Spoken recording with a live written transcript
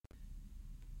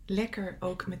lekker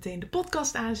ook meteen de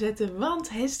podcast aanzetten. Want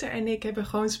Hester en ik hebben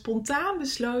gewoon spontaan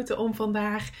besloten om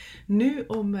vandaag nu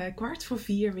om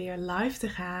 3:15 weer live te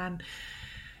gaan.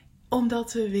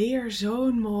 Omdat we weer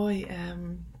zo'n mooi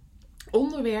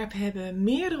onderwerp hebben,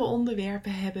 meerdere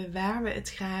onderwerpen hebben waar we het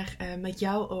graag met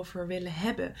jou over willen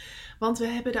hebben. Want we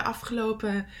hebben de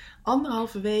afgelopen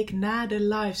 1,5 week na de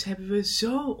lives hebben we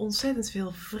zo ontzettend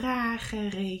veel vragen,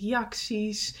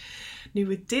 reacties,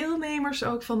 nieuwe deelnemers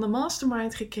ook van de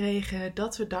mastermind gekregen,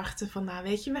 dat we dachten van nou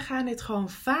weet je, we gaan dit gewoon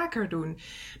vaker doen.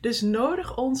 Dus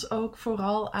nodig ons ook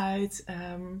vooral uit.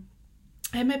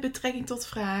 En met betrekking tot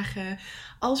vragen.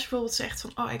 Als je bijvoorbeeld zegt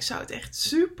van ik zou het echt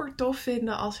super tof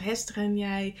vinden als Hester en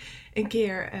jij een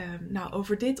keer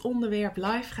over dit onderwerp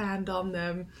live gaan. Dan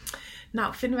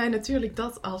vinden wij natuurlijk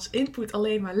dat als input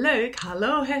alleen maar leuk.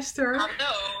 Hallo Hester.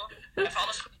 Hallo. Even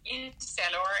alles goed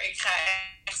instellen hoor. Ik ga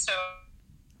echt zo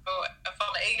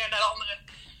van de ene naar de andere.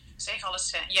 Zeg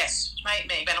alles yes. Volgens mij,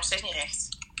 nee, ik ben nog steeds niet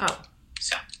recht. Oh.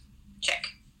 Zo.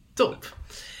 Check. Top.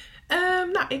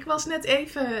 Ik was net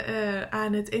even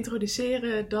aan het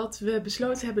introduceren dat we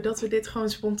besloten hebben dat we dit gewoon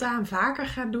spontaan vaker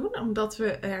gaan doen. Omdat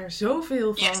we er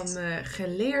zoveel van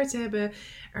geleerd hebben,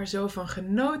 er zo van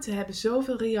genoten hebben,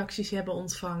 zoveel reacties hebben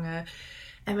ontvangen.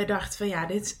 En we dachten van ja,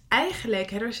 dit is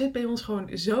eigenlijk, er zit bij ons gewoon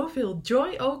zoveel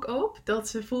joy ook op,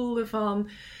 dat we voelden van,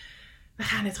 we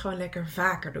gaan het gewoon lekker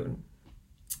vaker doen.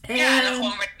 Ja, en dan gewoon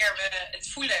wanneer we het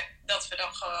voelen dat we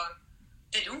dan gewoon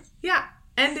dit doen. Ja.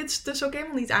 En dit is dus ook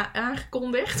helemaal niet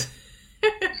aangekondigd.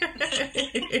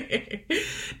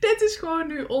 Dit is gewoon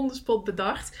nu on the spot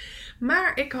bedacht.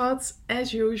 Maar ik had,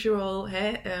 as usual,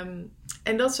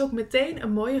 en dat is ook meteen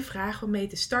een mooie vraag om mee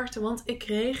te starten. Want ik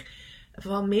kreeg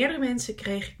van meerdere mensen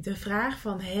de vraag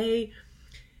van,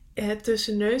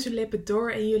 tussen neus en lippen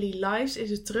door in jullie lives is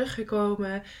het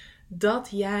teruggekomen dat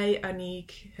jij,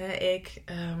 Aniek,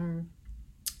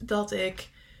 dat ik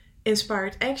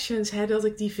Inspired Actions, dat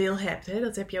ik die veel heb.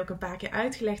 Dat heb je ook een paar keer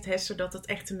uitgelegd, Hester, dat het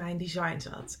echt in mijn design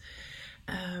zat.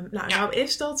 Nou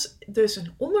is dat dus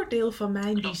een onderdeel van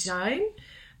mijn design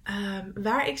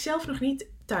waar ik zelf nog niet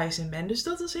thuis in ben. Dus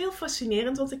dat is heel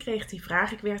fascinerend, want ik kreeg die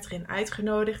vraag. Ik werd erin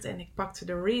uitgenodigd en ik pakte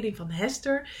de reading van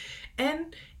Hester. En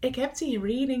ik heb die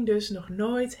reading dus nog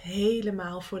nooit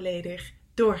helemaal volledig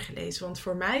doorgelezen. Want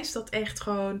voor mij is dat echt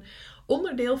gewoon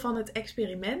onderdeel van het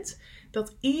experiment.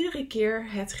 Dat iedere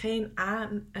keer hetgeen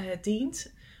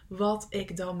aandient wat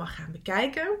ik dan mag gaan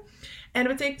bekijken. En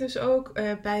dat betekent dus ook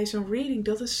bij zo'n reading,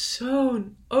 dat is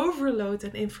zo'n overload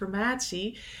aan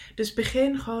informatie. Dus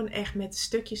begin gewoon echt met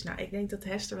stukjes. Nou, ik denk dat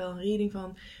Hester wel een reading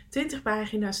van 20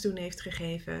 pagina's toen heeft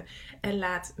gegeven.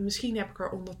 En misschien heb ik er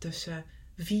ondertussen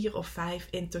 4 of 5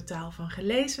 in totaal van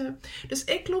gelezen. Dus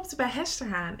ik klopte bij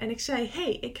Hester aan en ik zei,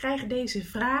 ik krijg deze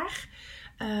vraag.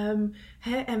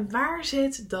 En waar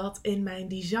zit dat in mijn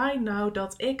design nou,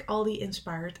 dat ik al die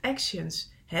inspired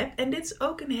actions heb? En dit is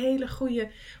ook een hele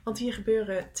goede, want hier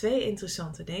gebeuren 2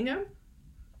 interessante dingen.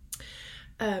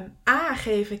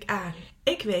 Geef ik aan,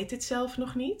 ik weet het zelf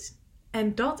nog niet.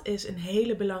 En dat is een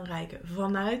hele belangrijke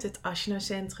vanuit het Ashna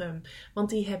Centrum. Want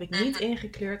die heb ik niet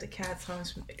ingekleurd.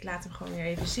 Ik laat hem gewoon weer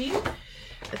even zien.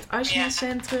 Het Ashna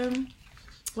Centrum.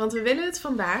 Want we willen het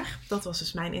vandaag, dat was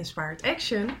dus mijn Inspired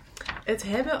Action, het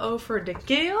hebben over de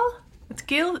keel.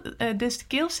 Dus het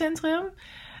keelcentrum,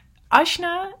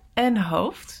 Ashna en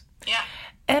hoofd. Ja.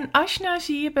 En Ashna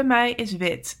zie je bij mij is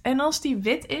wit. En als die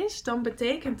wit is, dan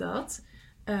betekent dat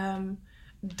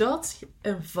dat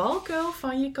een valkuil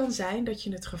van je kan zijn dat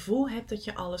je het gevoel hebt dat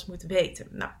je alles moet weten.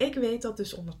 Nou, ik weet dat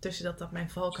dus ondertussen dat mijn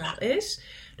valkuil is.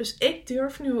 Dus ik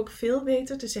durf nu ook veel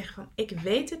beter te zeggen van, ik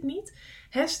weet het niet.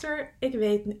 Hester,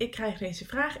 ik krijg deze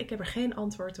vraag, ik heb er geen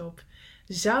antwoord op.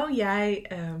 Zou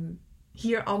jij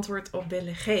hier antwoord op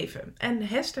willen geven? En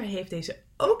Hester heeft deze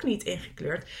ook niet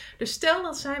ingekleurd. Dus stel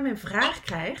dat zij mijn vraag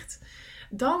krijgt,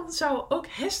 dan zou ook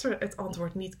Hester het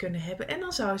antwoord niet kunnen hebben. En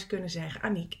dan zou ze kunnen zeggen,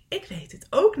 Aniek, ik weet het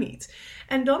ook niet.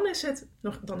 En dan is er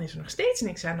nog steeds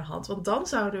niks aan de hand. Want dan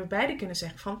zouden we beide kunnen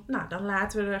zeggen van, nou, dan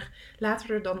laten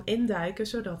we er dan induiken,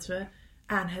 zodat we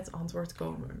aan het antwoord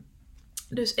komen.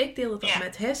 Dus ik deel het dan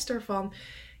met Hester van,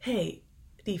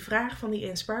 die vraag van die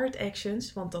Inspired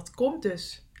Actions, want dat komt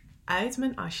dus uit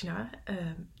mijn Ashna.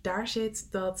 Daar zit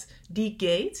die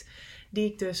gate,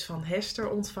 die ik dus van Hester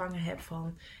ontvangen heb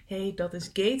van, dat is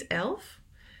gate 11.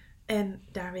 En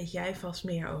daar weet jij vast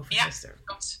meer over, Hester. Ja,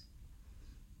 klopt.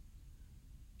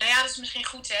 Nou ja, dat is misschien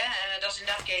goed, hè. Dat is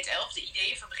inderdaad gate 11, de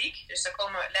ideeënfabriek. Dus daar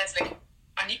komen letterlijk,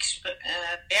 Aniek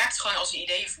werkt gewoon als een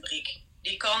ideeënfabriek.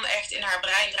 Die kan echt in haar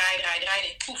brein draaien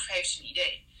en poef, heeft ze een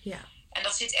idee. Ja. En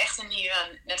dat zit echt in die,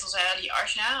 net als die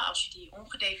Ashna, als je die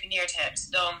ongedefinieerd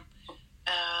hebt, dan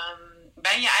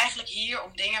ben je eigenlijk hier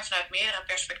om dingen vanuit meerdere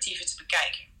perspectieven te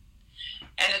bekijken.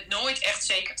 En het nooit echt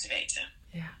zeker te weten.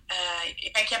 Ja.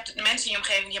 Kijk, je hebt mensen in je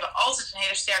omgeving die hebben altijd een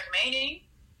hele sterke mening.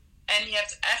 En je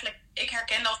hebt eigenlijk, ik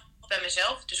herken dat bij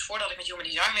mezelf, dus voordat ik met Human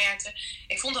Design werkte,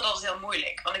 ik vond dat altijd heel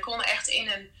moeilijk. Want ik kon echt in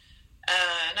een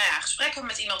gesprek hebben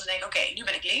met iemand en denken, oké, nu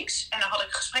ben ik links. En dan had ik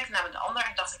een gesprek met de ander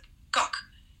en dacht ik, kak,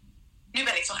 nu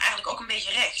ben ik toch eigenlijk ook een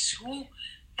beetje rechts.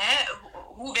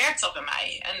 Hoe werkt dat bij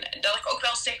mij? En dat ik ook wel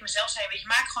eens tegen mezelf zei, weet je,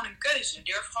 maak gewoon een keuze.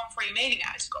 Durf gewoon voor je mening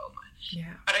uit te komen.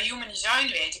 Ja. Maar dat Human Design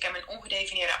weet, ik heb een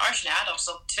ongedefinieerde ajna, dat is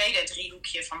dat tweede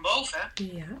driehoekje van boven.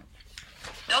 Ja.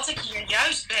 Dat ik hier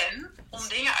juist ben om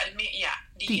dingen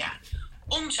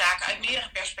om zaken uit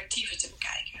meerdere perspectieven te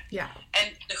bekijken. Ja.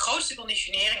 En de grootste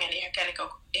conditionering, en die herken ik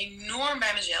ook enorm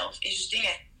bij mezelf, is dus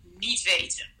dingen niet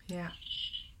weten. Ja.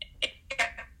 Ik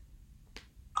heb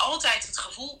altijd het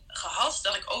gevoel gehad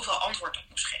dat ik overal antwoord op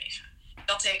moest geven.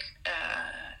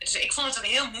 Dus ik vond het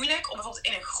ook heel moeilijk om bijvoorbeeld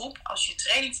in een groep, als je een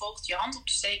training volgt, je hand op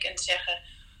te steken en te zeggen,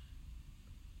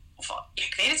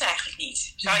 ik weet het eigenlijk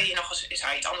niet. Zou je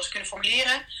het anders kunnen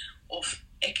formuleren? Of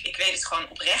ik weet het gewoon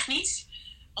oprecht niet.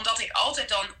 Omdat ik altijd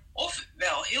dan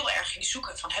ofwel heel erg ging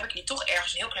zoeken van, heb ik niet toch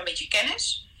ergens een heel klein beetje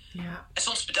kennis? Ja. En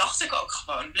soms bedacht ik ook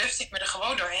gewoon, blufte ik me er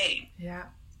gewoon doorheen.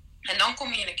 Ja. En dan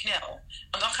kom je in een knel.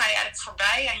 Want dan ga je eigenlijk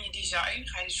voorbij aan je design.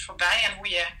 Ga je dus voorbij aan hoe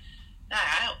je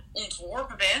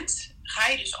ontworpen bent. Ga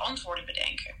je dus antwoorden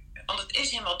bedenken. Want het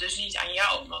is helemaal dus niet aan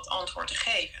jou om dat antwoord te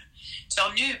geven.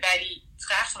 Terwijl nu bij die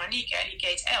vraag van Aniek, die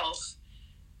gate 11...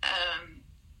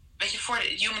 weet je, voor de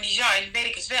Human Design weet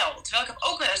ik het wel. Terwijl ik heb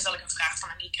ook wel eens dat ik een vraag van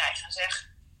Aniek krijg en zeg,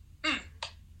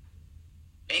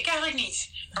 weet ik eigenlijk niet.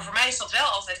 Maar voor mij is dat wel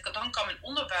altijd, dan kan mijn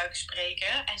onderbuik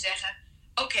spreken en zeggen,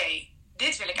 oké,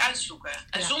 dit wil ik uitzoeken.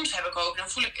 En soms heb ik ook, dan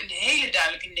voel ik een hele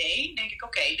duidelijke nee. Denk ik,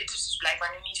 oké, dit is dus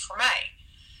blijkbaar nu niet voor mij.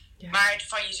 Ja. Maar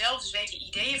van jezelf, dus weet je,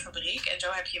 ideeënfabriek. En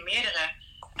zo heb je meerdere,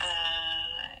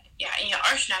 in je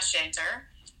Ajna Center,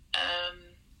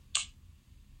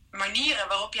 manieren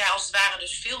waarop jij als het ware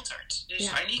dus filtert.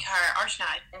 Dus Aniek, haar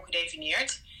Ajna is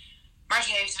ongedefinieerd. Maar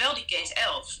ze heeft wel die gate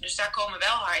 11. Dus daar komen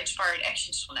wel haar inspired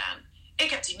actions vandaan. Ik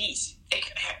heb die niet.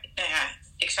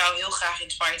 Ik zou heel graag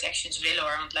inspired actions willen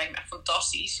hoor. Want het lijkt me echt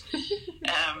fantastisch.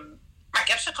 Maar ik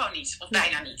heb ze gewoon niet. Of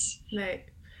bijna niet. Nee.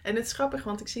 En het is grappig,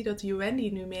 want ik zie dat Wendy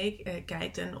nu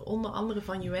meekijkt. En onder andere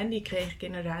van Wendy kreeg ik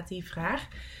inderdaad die vraag.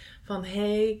 Van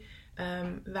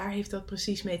waar heeft dat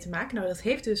precies mee te maken? Nou, dat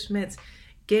heeft dus met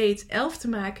gate 11 te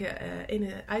maken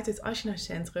uit het Ajna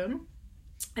Centrum.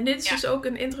 En dit is dus ook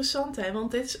een interessante, hè?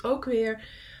 Want dit is ook weer,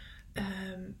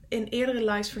 in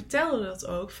eerdere lives vertelde dat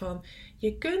ook, van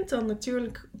je kunt dan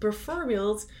natuurlijk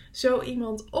bijvoorbeeld zo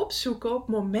iemand opzoeken op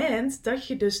het moment dat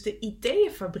je dus de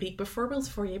ideeënfabriek, bijvoorbeeld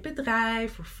voor je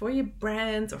bedrijf of voor je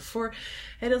brand of voor,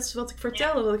 dat is wat ik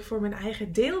vertelde, dat ik voor mijn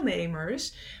eigen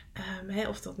deelnemers,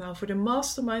 of dat nou voor de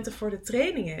mastermind of voor de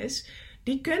training is,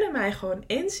 die kunnen mij gewoon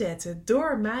inzetten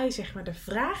door mij zeg maar de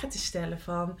vragen te stellen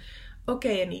van,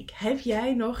 oké, Aniek, heb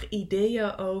jij nog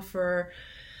ideeën over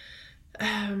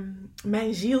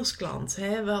mijn zielsklant?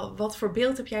 Wat voor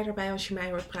beeld heb jij daarbij als je mij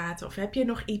hoort praten? Of heb je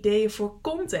nog ideeën voor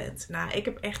content? Nou, ik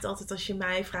heb echt altijd als je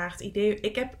mij vraagt ideeën.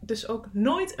 Ik heb dus ook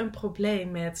nooit een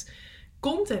probleem met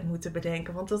content moeten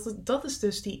bedenken. Want dat is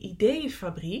dus die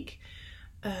ideeënfabriek.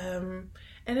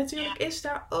 En natuurlijk is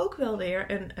daar ook wel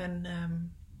weer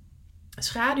een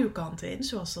schaduwkant in,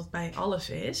 zoals dat bij alles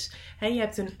is. Je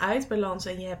hebt een uitbalans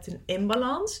en je hebt een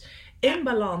inbalans.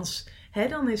 Inbalans,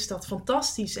 dan is dat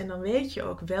fantastisch en dan weet je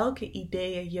ook welke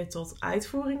ideeën je tot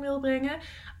uitvoering wil brengen.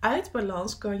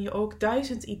 Uitbalans kan je ook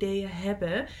 1000 ideeën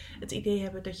hebben. Het idee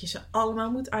hebben dat je ze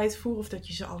allemaal moet uitvoeren of dat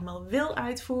je ze allemaal wil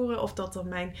uitvoeren. Of dat dan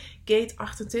mijn gate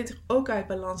 28 ook uit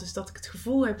balans is. Dat ik het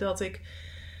gevoel heb dat ik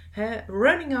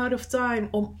running out of time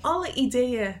om alle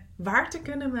ideeën waar te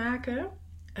kunnen maken.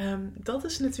 Dat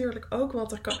is natuurlijk ook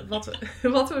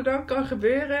wat er dan kan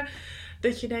gebeuren.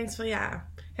 Dat je denkt van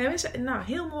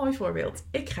heel mooi voorbeeld.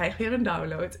 Ik krijg weer een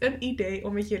download. Een idee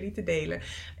om met jullie te delen.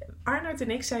 Arnoud en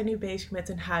ik zijn nu bezig met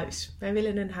een huis. Wij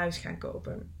willen een huis gaan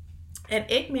kopen. En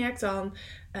ik merk dan,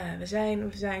 we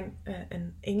zijn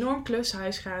een enorm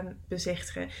klushuis gaan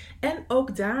bezichtigen. En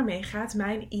ook daarmee gaat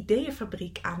mijn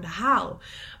ideeënfabriek aan de haal.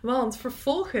 Want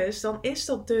vervolgens dan is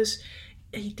dat dus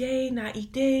idee na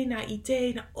idee na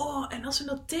idee. En als we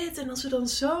dan dit en als we dan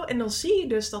zo. En dan zie je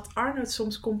dus dat Arnoud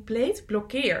soms compleet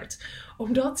blokkeert.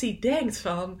 Omdat hij denkt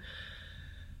van,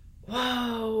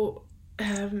 wauw.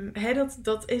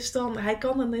 Dat is dan, hij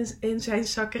kan dan in zijn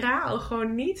sacraal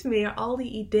gewoon niet meer al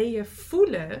die ideeën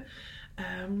voelen.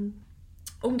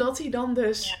 Omdat hij dan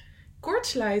dus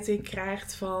kortsluiting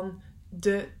krijgt van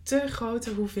de te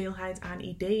grote hoeveelheid aan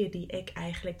ideeën die ik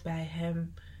eigenlijk bij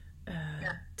hem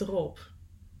erop.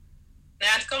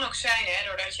 Nou, het kan ook zijn, hè,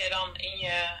 doordat je dan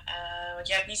want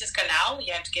jij hebt niet het kanaal,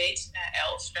 jij hebt gate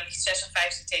 11, daar ligt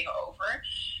 56 tegenover.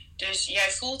 Dus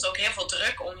jij voelt ook heel veel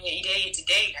druk om je ideeën te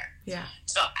delen. Ja.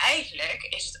 Terwijl eigenlijk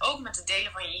is het ook met het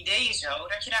delen van je ideeën zo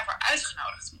dat je daarvoor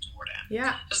uitgenodigd moet worden.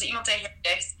 Ja. Dus als iemand tegen je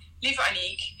zegt, lieve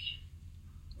Aniek,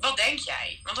 wat denk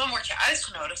jij? Want dan word je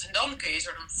uitgenodigd en dan kun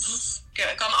je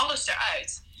kan alles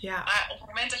eruit. Ja. Maar op het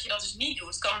moment dat je dat dus niet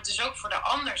doet, kan het dus ook voor de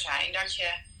ander zijn dat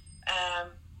je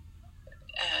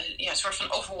een soort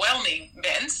van overwhelming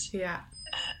bent. Ja.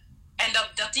 En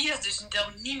dat die dat dus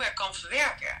dan niet meer kan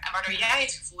verwerken. En waardoor jij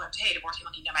het gevoel hebt, er wordt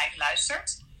helemaal niet naar mij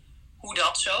geluisterd. Hoe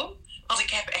dat zo? Want ik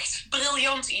heb echt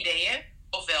briljante ideeën.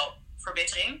 Ofwel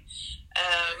verbittering.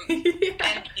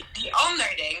 En die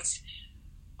ander denkt,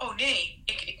 oh nee,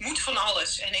 ik moet van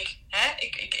alles. En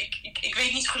ik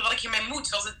weet niet goed wat ik hiermee moet.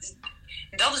 Want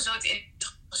dat is ook het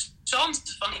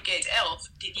interessante van die gate 11.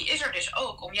 Die is er dus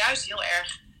ook om juist heel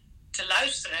erg te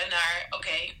luisteren naar,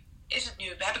 is het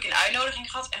nu, heb ik een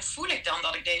uitnodiging gehad en voel ik dan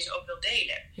dat ik deze ook wil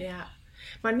delen? Ja,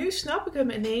 maar nu snap ik hem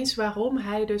ineens waarom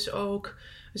hij dus ook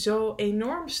zo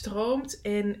enorm stroomt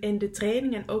in de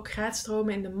training en ook gaat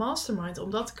stromen in de mastermind.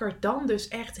 Omdat ik er dan dus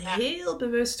echt heel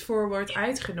bewust voor word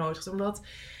uitgenodigd. Omdat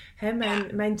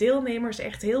mijn deelnemers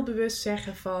echt heel bewust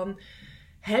zeggen van,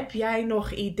 heb jij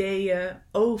nog ideeën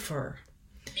over?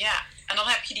 Ja, en dan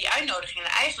heb je die uitnodiging.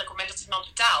 En eigenlijk op het moment dat iemand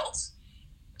betaalt,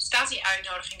 staat die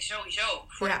uitnodiging sowieso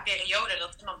voor de periode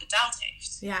dat iemand betaald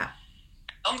heeft. Ja.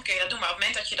 Dan kun je dat doen. Maar op het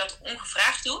moment dat je dat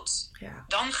ongevraagd doet,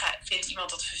 dan vindt iemand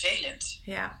dat vervelend.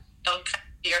 Ja. Dan krijg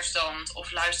je weerstand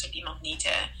of luistert iemand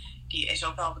niet. Die is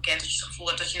ook wel bekend als je het gevoel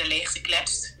hebt dat je in een leegte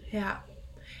kletst. Ja.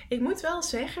 Ik moet wel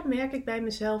zeggen, merk ik bij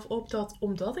mezelf op dat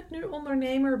omdat ik nu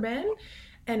ondernemer ben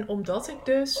en omdat ik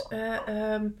dus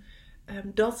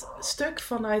dat stuk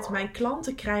vanuit mijn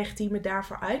klanten krijg die me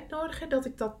daarvoor uitnodigen, dat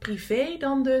ik dat privé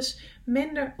dan dus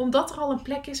minder, omdat er al een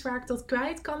plek is waar ik dat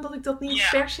kwijt kan, dat ik dat niet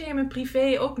per se in mijn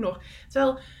privé ook nog.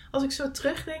 Terwijl als ik zo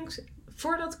terugdenk,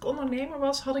 voordat ik ondernemer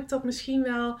was, had ik dat misschien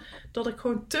wel, dat ik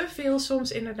gewoon te veel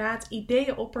soms inderdaad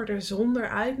ideeën opperde zonder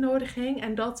uitnodiging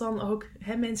en dat dan ook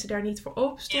mensen daar niet voor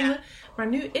open stonden. Ja. Maar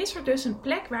nu is er dus een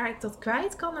plek waar ik dat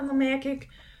kwijt kan en dan merk ik,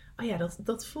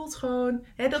 dat voelt gewoon,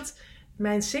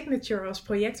 mijn signature als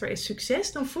projector is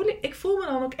succes. Dan voel me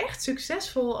dan ook echt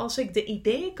succesvol als ik de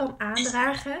ideeën kan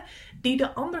aandragen die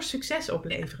de ander succes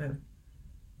opleveren.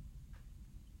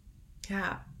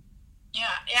 Ja.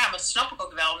 Ja, maar dat snap ik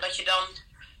ook wel. Omdat je dan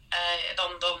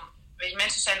weet je,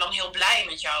 mensen zijn dan heel blij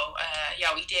met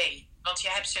jouw idee. Want je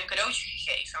hebt ze een cadeautje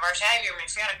gegeven waar zij weer mee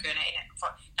verder kunnen.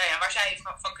 Waar zij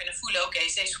van kunnen voelen, oké,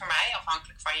 is deze voor mij,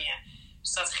 afhankelijk van je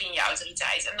strategie en je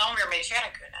autoriteit. En dan weer mee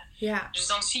verder kunnen. Ja. Dus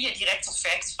dan zie je direct het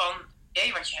effect van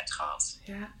idee wat je hebt gehad.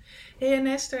 Ja. Hey, en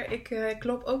Esther, ik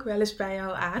klop ook wel eens bij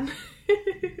jou aan.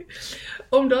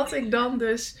 Omdat ik dan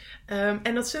dus,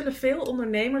 en dat zullen veel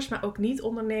ondernemers, maar ook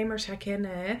niet-ondernemers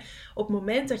herkennen. Hè? Op het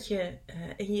moment dat je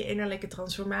in je innerlijke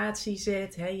transformatie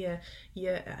zit,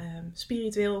 je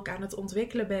spiritueel ook aan het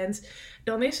ontwikkelen bent,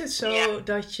 dan is het zo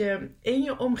dat je in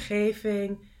je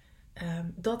omgeving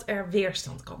dat er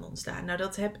weerstand kan ontstaan. Nou,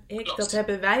 dat heb ik, Klopt. Dat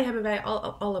hebben wij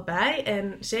allebei.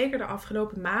 En zeker de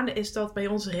afgelopen maanden is dat bij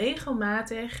ons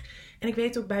regelmatig. En ik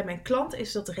weet ook bij mijn klant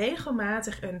is dat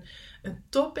regelmatig een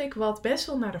topic wat best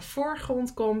wel naar de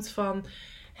voorgrond komt van,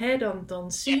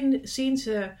 dan zien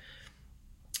ze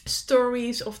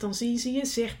stories of dan zien ze je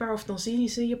zichtbaar of dan zien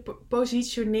ze je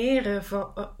positioneren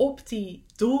op die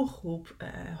doelgroep,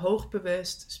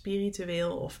 hoogbewust,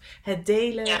 spiritueel of het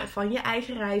delen van je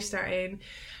eigen reis daarin.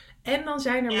 En dan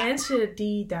zijn er mensen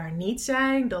die daar niet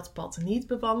zijn, dat pad niet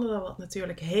bewandelen, wat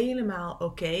natuurlijk helemaal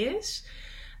oké is.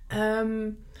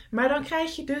 Maar dan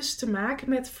krijg je dus te maken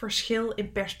met verschil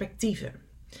in perspectieven.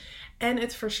 En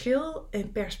het verschil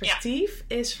in perspectief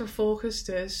is vervolgens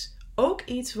dus ook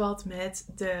iets wat met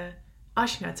de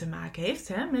ashna te maken heeft.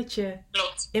 Hè? Met je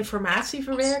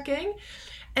informatieverwerking.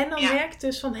 En dan merk je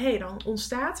dus van, dan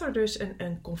ontstaat er dus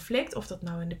een conflict. Of dat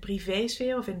nou in de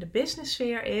privésfeer of in de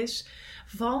businesssfeer is.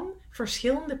 Van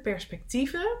verschillende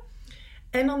perspectieven.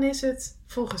 En dan is het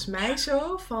volgens mij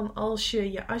zo van als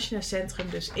je je ashna centrum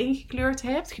dus ingekleurd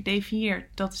hebt.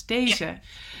 Gedefinieerd, dat is deze.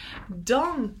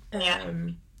 Dan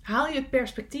haal je het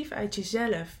perspectief uit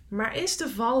jezelf. Maar is de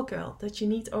valkuil dat je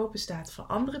niet open staat voor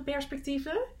andere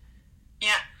perspectieven?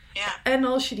 Ja. En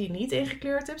als je die niet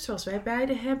ingekleurd hebt, zoals wij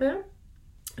beide hebben,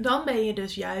 dan ben je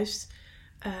dus juist,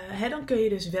 dan kun je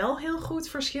dus wel heel goed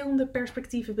verschillende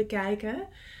perspectieven bekijken.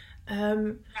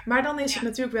 Maar dan is het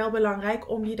natuurlijk wel belangrijk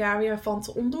om je daar weer van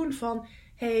te ontdoen van,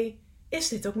 is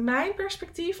dit ook mijn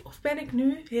perspectief? Of ben ik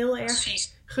nu heel erg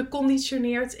Precies.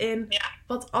 geconditioneerd in Ja.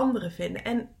 wat anderen vinden?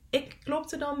 En ik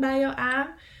klopte dan bij jou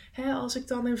aan, als ik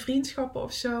dan in vriendschappen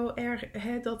of zo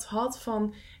dat had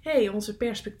van, onze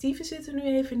perspectieven zitten nu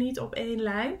even niet op één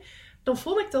lijn. Dan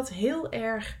vond ik dat heel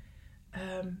erg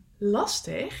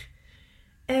lastig.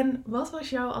 En wat was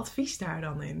jouw advies daar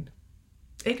dan in?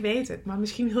 Ik weet het, maar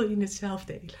misschien wil je het zelf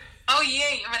delen. Oh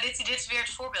jee, maar dit is weer het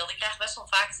voorbeeld. Ik krijg best wel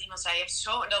vaak dat iemand zei, je hebt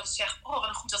zo, en dat ik zeg, oh wat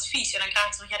een goed advies. En dan krijg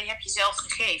ik van, ja, die heb je zelf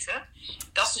gegeven.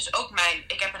 Dat is dus ook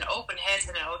ik heb een open head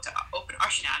en een open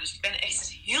asana. Dus ik ben echt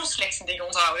heel slecht in dingen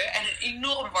onthouden. En een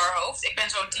enorm warhoofd. Ik ben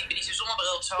zo'n type die zijn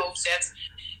zonnebril op zijn hoofd zet.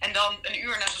 En dan een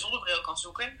uur naar zijn zonnebril kan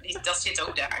zoeken. Dat zit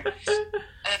ook daar.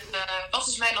 Wat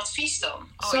is mijn advies dan?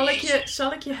 Oh,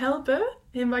 zal ik je helpen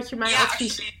in wat je mij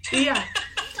adviseert? Ja,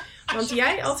 want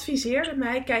jij adviseerde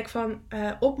mij, kijk van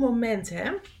op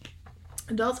momenten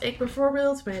dat ik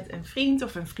bijvoorbeeld met een vriend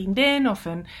of een vriendin of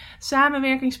een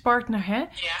samenwerkingspartner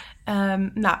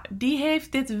die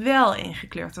heeft dit wel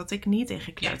ingekleurd, wat ik niet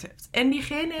ingekleurd heb. En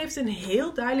diegene heeft een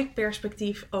heel duidelijk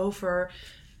perspectief over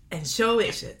en zo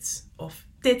is het. Of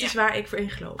dit is waar ik voor in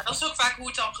geloof. Dat is ook vaak hoe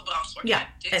het dan gebracht wordt.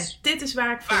 Ja, dit is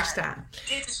waar ik voor sta.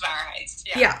 Dit is waarheid.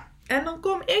 Ja. En dan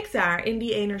kom ik daar in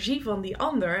die energie van die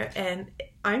ander en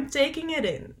I'm taking it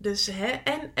in. Dus,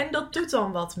 en dat doet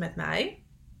dan wat met mij.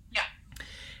 Ja.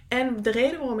 En de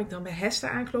reden waarom ik dan bij Hester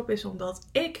aanklop is omdat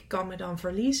ik kan me dan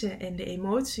verliezen in de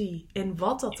emotie. In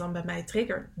wat dat dan bij mij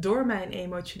triggert door mijn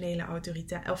emotionele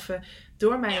autoriteit. Of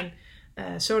door mijn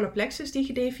solar plexus die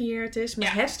gedefinieerd is.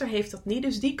 Maar Hester heeft dat niet.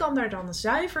 Dus die kan daar dan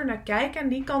zuiver naar kijken. En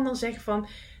die kan dan zeggen van,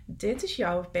 dit is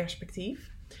jouw perspectief.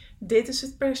 Dit is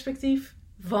het perspectief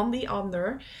van die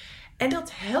ander. En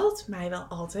dat helpt mij wel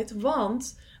altijd.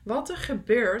 Want wat er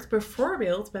gebeurt,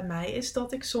 bijvoorbeeld bij mij, is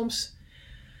dat ik soms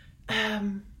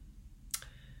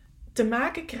te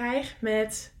maken krijg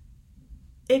met,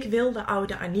 ik wil de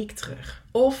oude Aniek terug.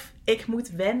 Of ik moet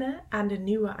wennen aan de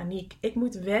nieuwe Aniek. Ik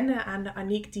moet wennen aan de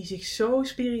Aniek die zich zo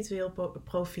spiritueel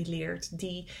profileert.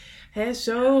 Die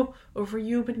zo over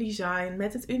human design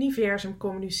met het universum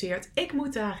communiceert. Ik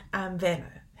moet daar aan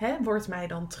wennen. Wordt mij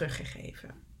dan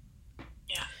teruggegeven.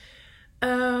 Ja.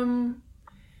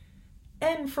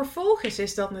 En vervolgens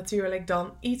is dat natuurlijk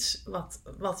dan iets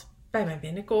wat bij mij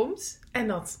binnenkomt. En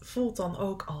dat voelt dan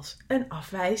ook als een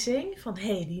afwijzing. Van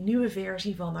die nieuwe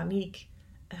versie van Aniek.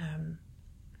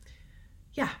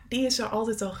 Die is er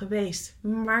altijd al geweest.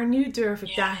 Maar nu durf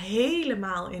ik daar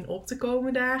helemaal in op te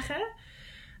komen dagen.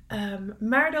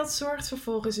 Maar dat zorgt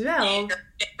vervolgens wel... Je durft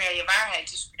niet meer je waarheid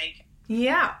te spreken.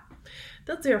 Ja,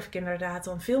 dat durf ik inderdaad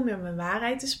dan veel meer mijn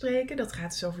waarheid te spreken. Dat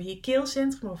gaat dus over je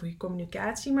keelcentrum, over je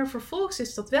communicatie. Maar vervolgens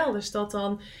is dat wel dus dat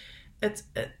dan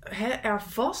er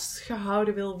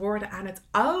vastgehouden wil worden aan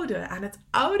het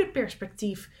oude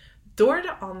perspectief door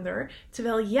de ander.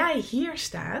 Terwijl jij hier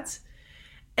staat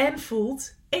en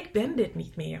voelt, ik ben dit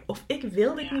niet meer. Of ik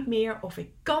wil dit niet meer. Of ik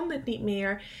kan dit niet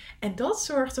meer. En dat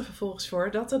zorgt er vervolgens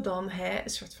voor dat er dan een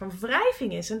soort van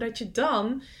wrijving is. En dat je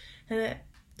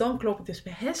dan klop ik dus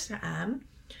bij Hester aan.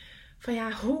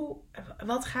 Van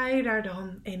wat ga je daar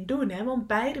dan in doen? Want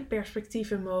beide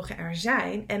perspectieven mogen er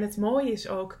zijn. En het mooie is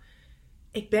ook,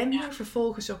 ik ben hier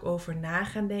vervolgens ook over na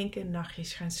gaan denken.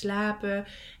 Nachtjes gaan slapen.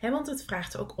 Want het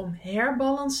vraagt ook om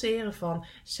herbalanceren van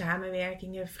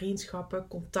samenwerkingen, vriendschappen,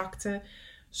 contacten.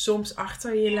 Soms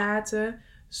achter je laten.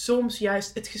 Soms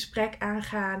juist het gesprek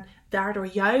aangaan. Daardoor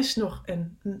juist nog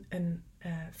een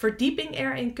verdieping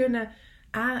erin kunnen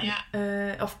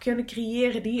of kunnen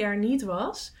creëren die er niet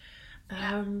was.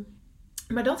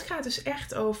 Maar dat gaat dus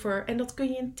echt over, en dat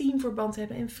kun je in teamverband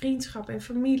hebben, in vriendschap, in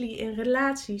familie, in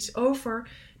relaties, over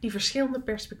die verschillende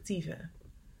perspectieven.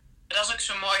 Dat is ook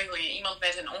zo mooi hoe je iemand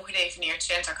met een ongedefinieerd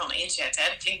center kan inzetten.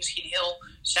 Dat klinkt misschien heel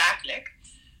zakelijk.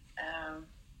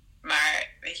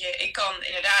 Maar weet je, ik kan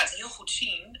inderdaad heel goed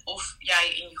zien of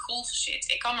jij in je golven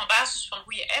zit. Ik kan op basis van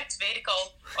hoe je appt, weet ik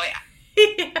al,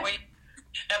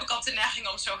 dan heb ik altijd de neiging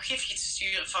om zo'n gifje te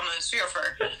sturen van een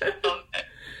server.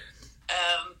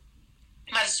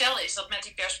 Maar hetzelfde is dat met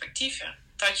die perspectieven.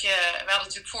 We hadden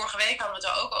natuurlijk vorige week hadden we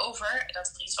het er ook over,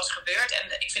 dat er iets was gebeurd.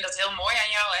 En ik vind dat heel mooi aan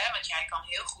jou, want jij kan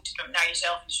heel goed naar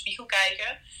jezelf in de spiegel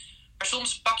kijken. Maar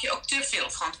soms pak je ook te veel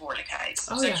verantwoordelijkheid.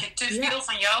 Dus dat je te veel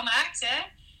van jou maakt,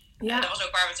 Ja. Dat was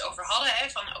ook waar we het over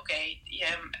hadden, van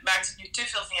je maakt het nu te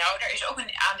veel van jou. Er is ook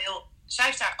een aandeel, zij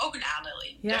heeft daar ook een aandeel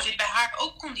in. Ja. Er zit bij haar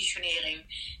ook conditionering.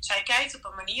 Zij kijkt op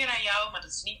een manier naar jou, maar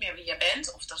dat is niet meer wie jij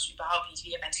bent. Of dat is überhaupt niet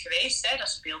wie je bent geweest. Dat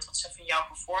is het beeld wat ze van jou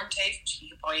gevormd heeft, misschien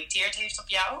geprojecteerd heeft op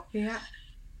jou. Ja.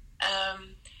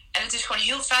 En het is gewoon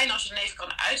heel fijn als je dan even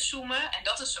kan uitzoomen. En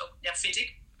dat is ook, vind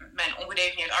ik, mijn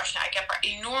ongedefinieerde asana. Ik heb er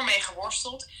enorm mee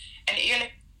geworsteld. En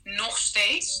eerlijk, nog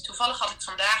steeds. Toevallig had ik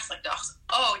vandaag dat ik dacht,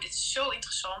 oh, dit is zo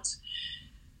interessant.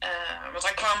 Want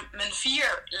daar kwam mijn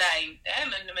 4-lijn,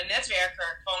 mijn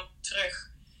netwerker kwam terug.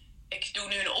 Ik doe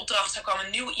nu een opdracht, er kwam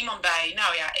een nieuw iemand bij.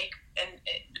 Nou ja,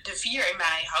 de 4 in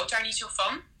mij houdt daar niet zo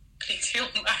van. Klinkt heel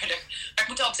onaardig. Maar ik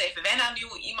moet altijd even wennen aan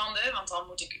nieuwe iemanden. Want dan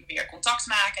moet ik weer contact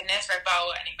maken, netwerk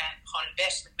bouwen. En ik ben gewoon het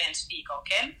best met mensen die ik al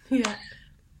ken. Ja.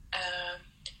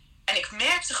 En ik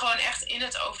merkte gewoon echt in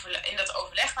dat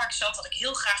overleg waar ik zat, dat ik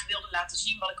heel graag wilde laten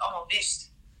zien wat ik allemaal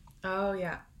wist. Oh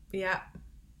ja, ja.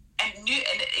 En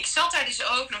ik zat daar dus ook.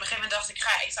 En op een gegeven moment dacht ik,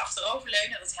 ga iets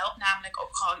achteroverleunen. Dat helpt namelijk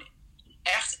ook gewoon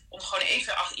echt om gewoon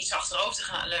even iets achterover te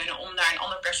gaan leunen. Om naar een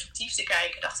ander perspectief te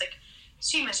kijken. Dacht ik,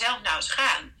 zie mezelf nou eens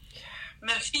gaan.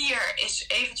 Mijn 4 is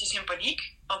eventjes in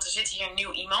paniek. Want er zit hier een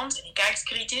nieuw iemand. En die kijkt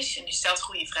kritisch. En die stelt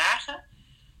goede vragen.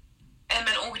 En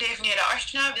mijn ongedefinieerde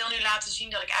Ashna wil nu laten zien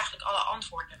dat ik eigenlijk alle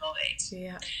antwoorden wel weet.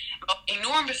 Ja. Wat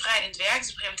enorm bevrijdend werkt.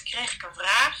 Dus op een gegeven moment kreeg ik een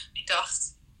vraag. Ik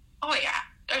dacht, oh ja,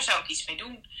 daar zou ik iets mee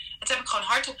doen. En toen heb ik gewoon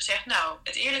hardop gezegd, nou,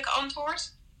 het eerlijke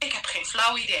antwoord, ik heb geen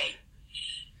flauw idee.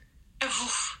 En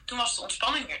toen was de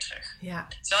ontspanning weer terug. Ja.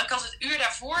 Terwijl ik had het uur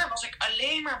daarvoor, was ik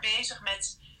alleen maar bezig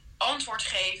met antwoord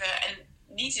geven en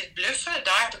niet het bluffen.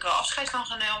 Daar heb ik wel afscheid van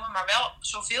genomen, maar wel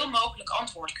zoveel mogelijk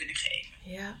antwoord kunnen geven.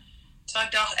 Ja. Terwijl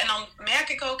ik dacht, en dan merk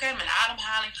ik ook, mijn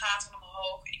ademhaling gaat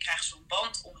omhoog. Ik krijg zo'n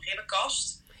band om mijn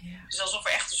ribbenkast. Ja. Dus alsof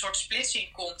er echt een soort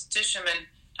splitsing komt tussen mijn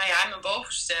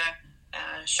bovenste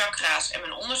chakra's en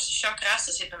mijn onderste chakra's.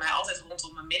 Dat zit bij mij altijd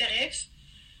rondom mijn middenrif.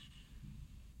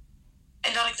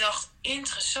 En dat ik dacht,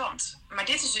 interessant. Maar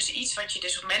dit is dus iets wat je dus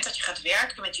op het moment dat je gaat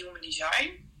werken met Human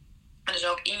Design, en dus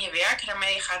ook in je werk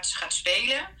daarmee gaat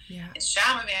spelen, in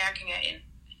samenwerkingen, en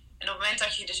op het moment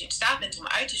dat je dus in staat bent om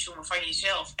uit te zoomen van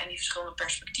jezelf en die verschillende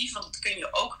perspectieven, want dat kun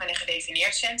je ook met een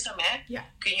gedefinieerd centrum,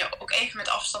 kun je ook even met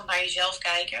afstand naar jezelf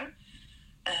kijken.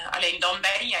 Alleen dan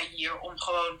ben jij hier om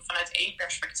gewoon vanuit één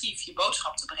perspectief je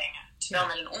boodschap te brengen. Terwijl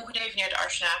met een ongedefinieerde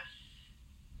Ashna,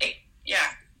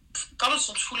 kan het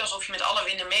soms voelen alsof je met alle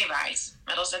winden meewaait.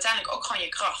 Maar dat is uiteindelijk ook gewoon je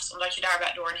kracht. Omdat je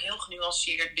daardoor een heel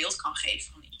genuanceerd beeld kan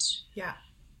geven van iets. Ja,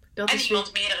 en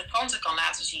iemand meerdere kanten kan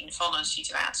laten zien van een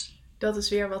situatie. Dat is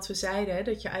weer wat we zeiden. Hè?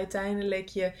 Dat je uiteindelijk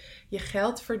je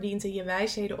geld verdient en je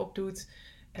wijsheden opdoet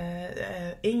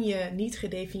in je niet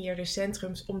gedefinieerde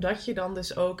centrums. Omdat je dan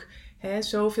dus ook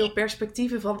zoveel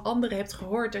perspectieven van anderen hebt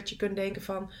gehoord. Dat je kunt denken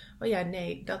van, oh ja,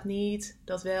 nee, dat niet,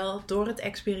 dat wel. Door het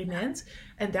experiment.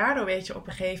 En daardoor weet je op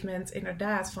een gegeven moment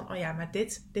inderdaad van, oh ja, maar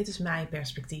dit is mijn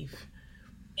perspectief.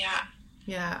 Ja.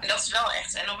 En dat is wel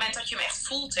echt. En op het moment dat je hem echt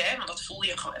voelt, want dat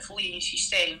voel je in je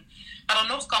systeem. Maar dan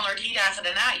nog kan er 3 dagen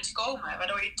daarna iets komen,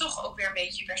 waardoor je toch ook weer een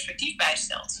beetje je perspectief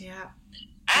bijstelt. Ja.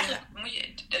 Eigenlijk moet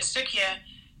je dat stukje,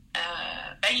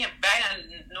 ben je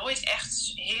bijna nooit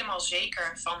echt helemaal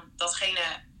zeker van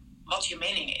datgene wat je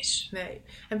mening is. Nee.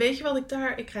 En weet je wat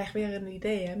ik krijg weer een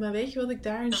idee, maar weet je wat ik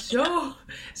daar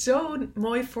zo'n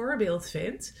mooi voorbeeld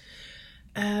vind?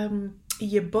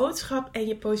 Je boodschap en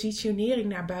je positionering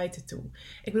naar buiten toe.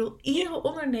 Ik bedoel, iedere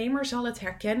ondernemer zal het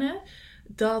herkennen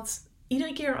dat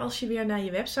iedere keer als je weer naar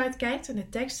je website kijkt en de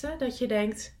teksten, dat je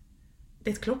denkt,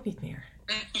 dit klopt niet meer.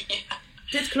 Ja.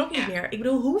 Dit klopt niet meer. Ik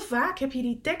bedoel, hoe vaak heb je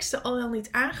die teksten al wel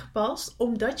niet aangepast,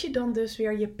 omdat je dan dus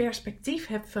weer je perspectief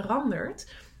hebt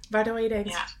veranderd, waardoor je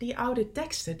denkt, die oude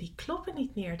teksten, die kloppen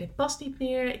niet meer. Dit past niet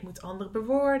meer. Ik moet andere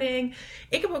bewoording.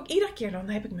 Ik heb ook iedere keer, dan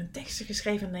heb ik mijn teksten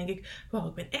geschreven en dan denk ik, wow,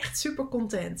 ik ben echt super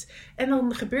content. En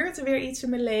dan gebeurt er weer iets in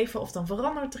mijn leven of dan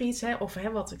verandert er iets. Of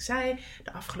wat ik zei,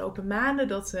 de afgelopen maanden,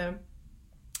 dat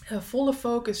volle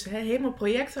focus, helemaal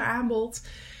projectenaanbod.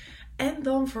 En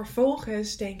dan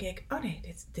vervolgens denk ik, oh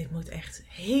nee, dit moet echt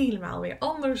helemaal weer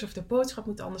anders. Of de boodschap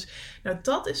moet anders. Nou,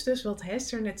 dat is dus wat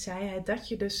Hester net zei. Dat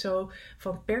je dus zo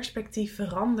van perspectief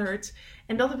verandert.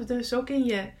 En dat het dus ook in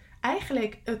je,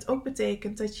 eigenlijk het ook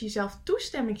betekent dat je jezelf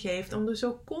toestemming geeft. Om dus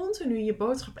ook continu je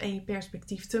boodschap en je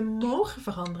perspectief te mogen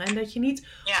veranderen. En dat je niet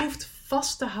hoeft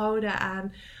vast te houden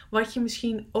aan wat je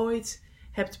misschien ooit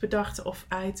hebt bedacht of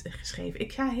uitgeschreven.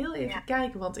 Ik ga heel even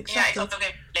kijken, want ik zag dat ook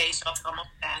even lezen wat er allemaal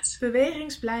staat.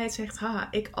 Bewegingsblijheid zegt,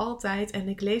 ik altijd. En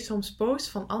ik lees soms posts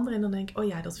van anderen en dan denk ik, oh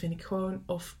ja, dat vind ik gewoon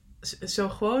of zo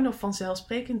gewoon of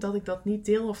vanzelfsprekend dat ik dat niet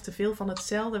deel of te veel van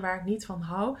hetzelfde waar ik niet van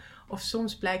hou. Of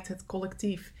soms blijkt het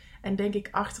collectief. En denk ik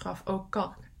achteraf,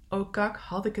 oh kak,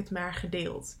 had ik het maar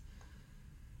gedeeld.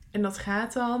 En dat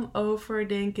gaat dan over,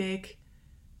 denk ik,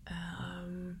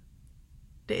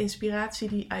 de inspiratie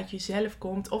die uit jezelf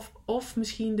komt. Of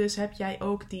misschien dus heb jij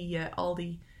ook al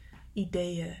die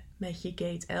ideeën met je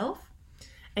Gate 11.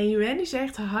 En Yuen die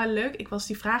zegt, haha leuk, ik was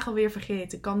die vraag alweer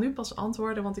vergeten. Ik kan nu pas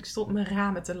antwoorden, want ik stond mijn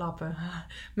ramen te lappen.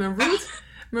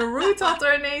 Mijn root had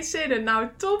er ineens zin in. Nou,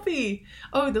 toppie.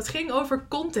 Oh, dat ging over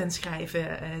content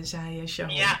schrijven, zei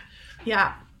Sharon.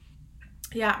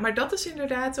 Ja, maar dat is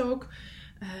inderdaad ook...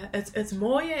 Het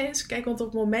mooie is... Kijk, want op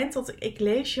het moment dat ik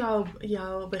lees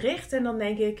jouw bericht... En dan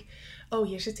denk ik... Oh,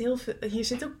 hier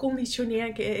zit ook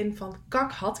conditionering in van...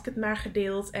 Kak, had ik het maar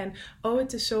gedeeld. En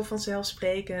het is zo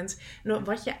vanzelfsprekend. En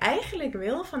wat je eigenlijk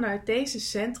wil vanuit deze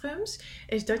centrums...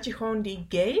 Is dat je gewoon die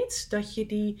gates... Dat je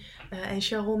die... en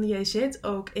Sharon, jij zit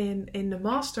ook in de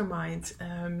mastermind.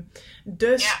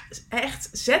 Dus echt,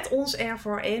 zet ons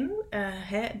ervoor in.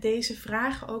 Deze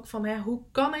vraag ook van... hoe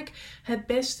kan ik het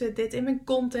beste dit in mijn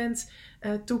content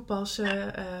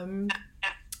toepassen...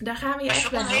 Daar gaan we je echt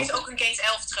bij helpen. Sharon heeft ook een Gate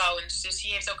 11 trouwens. Dus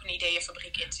die heeft ook een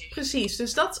ideeënfabriek in zich. Precies.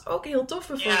 Dus dat is ook heel tof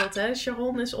bijvoorbeeld. Hè?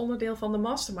 Sharon is onderdeel van de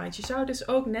mastermind. Je zou dus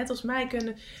ook net als mij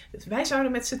kunnen... Wij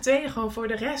zouden met z'n tweeën gewoon voor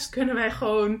de rest... Kunnen wij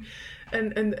gewoon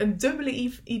een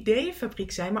dubbele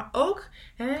ideeënfabriek zijn. Maar ook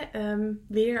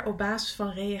weer op basis van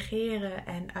reageren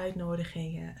en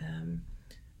uitnodigingen...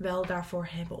 wel daarvoor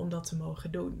hebben om dat te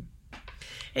mogen doen.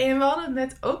 En we hadden het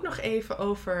net ook nog even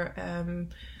over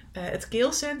het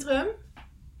keelcentrum...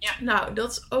 Ja. Nou,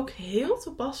 dat is ook heel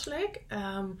toepasselijk.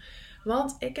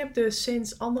 Want ik heb dus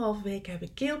sinds 1,5 week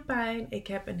keelpijn. Ik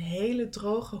heb een hele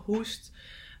droge hoest.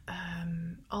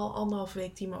 Al 1,5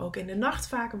 week die me ook in de nacht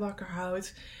vaak wakker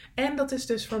houdt. En dat is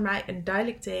dus voor mij een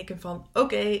duidelijk teken van...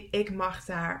 Oké, ik mag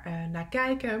daar naar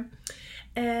kijken.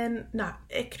 En nou,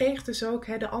 ik kreeg dus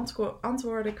ook... de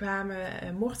antwoorden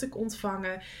kwamen, mocht ik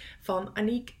ontvangen... van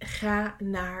Aniek, ga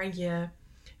naar je...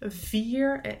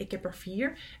 4, ik heb er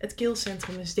 4. Het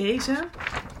keelcentrum is deze. Ja.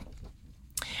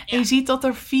 En je ziet dat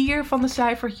er 4 van de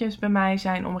cijfertjes bij mij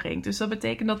zijn omringd. Dus dat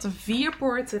betekent dat er 4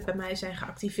 poorten bij mij zijn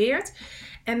geactiveerd.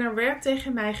 En er werd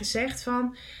tegen mij gezegd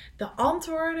van... De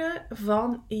antwoorden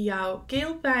van jouw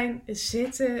keelpijn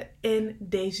zitten in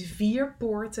deze 4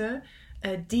 poorten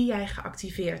die jij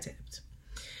geactiveerd hebt.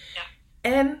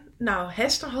 En nou,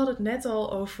 Hester had het net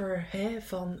al over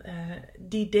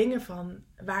die dingen van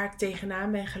waar ik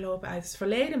tegenaan ben gelopen uit het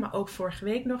verleden. Maar ook vorige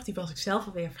week nog. Die was ik zelf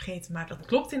alweer vergeten, maar dat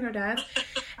klopt inderdaad.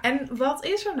 En wat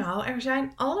is er nou? Er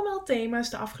zijn allemaal thema's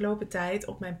de afgelopen tijd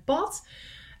op mijn pad.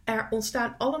 Er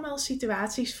ontstaan allemaal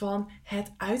situaties van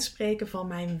het uitspreken van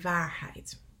mijn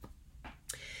waarheid.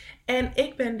 En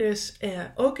ik ben dus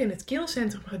ook in het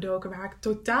keelcentrum gedoken, waar ik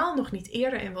totaal nog niet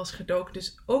eerder in was gedoken.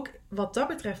 Dus ook wat dat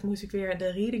betreft moest ik weer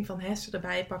de reading van Hester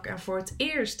erbij pakken. En voor het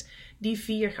eerst die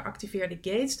 4 geactiveerde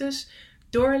gates dus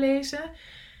doorlezen.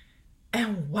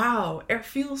 En wauw, er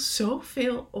viel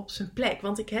zoveel op zijn plek.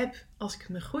 Want ik heb, als ik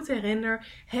me goed herinner,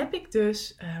 heb ik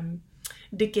dus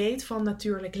de gate van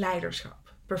natuurlijk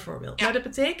leiderschap bijvoorbeeld. Ja. Maar dat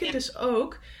betekent dus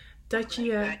ook dat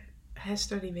je...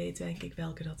 Hester die weet denk ik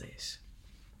welke dat is.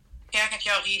 Ja, ik heb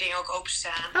jouw reading ook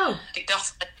openstaan. Oh. Ik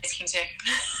dacht dat ik het ging zeggen.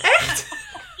 Echt?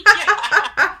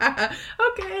 Ja.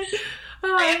 Oké.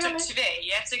 Maar je hebt er 2.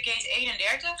 Je hebt de gate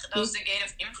 31. Dat is de gate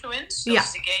of influence. Dat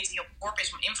is de gate die opgeworpen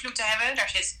is om invloed te hebben. Daar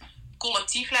zit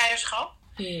collectief leiderschap.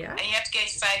 Ja. En je hebt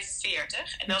gate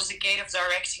 45. En dat is de gate of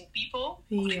directing people.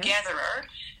 Of the gatherer.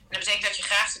 En dat betekent dat je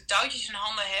graag de touwtjes in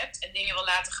handen hebt en dingen wil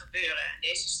laten gebeuren. En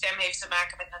deze stem heeft te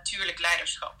maken met natuurlijk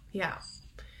leiderschap.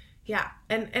 Ja,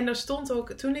 en er stond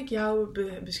ook, toen ik jouw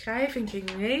beschrijving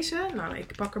ging lezen, nou,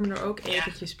 ik pak hem er ook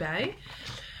eventjes bij.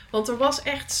 Want er was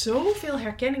echt zoveel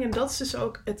herkenning en dat is dus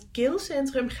ook, het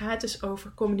keelcentrum gaat dus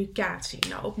over communicatie.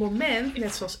 Nou, op het moment,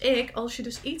 net zoals ik, als je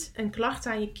dus een klacht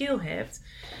aan je keel hebt,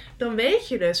 dan weet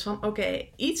je dus van, oké,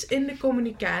 iets in de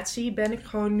communicatie ben ik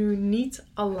gewoon nu niet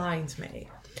aligned mee.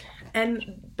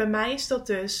 En bij mij is dat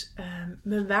dus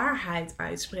mijn waarheid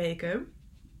uitspreken.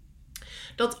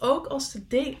 Dat ook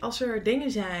als er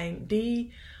dingen zijn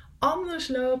die anders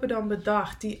lopen dan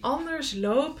bedacht. Die anders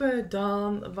lopen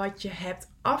dan wat je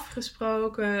hebt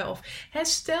afgesproken. Of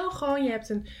stel gewoon je hebt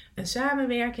een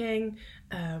samenwerking.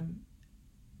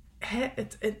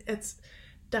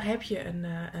 Daar heb je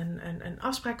een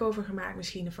afspraak over gemaakt.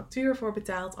 Misschien een factuur voor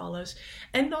betaald, alles.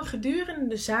 En dan gedurende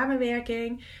de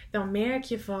samenwerking. Dan merk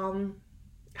je van...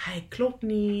 Hij klopt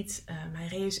niet,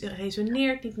 hij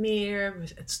resoneert niet meer,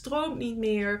 het stroomt niet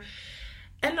meer.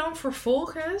 En dan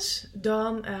vervolgens,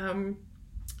 dan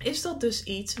is dat dus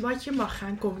iets wat je mag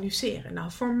gaan communiceren.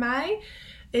 Nou, voor mij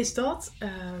is dat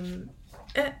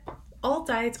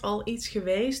altijd al iets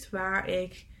geweest waar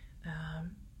ik,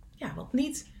 wat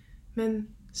niet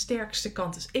mijn sterkste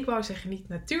kant is. Ik wou zeggen niet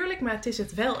natuurlijk, maar het is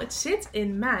het wel. Het zit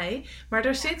in mij, maar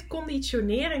er zit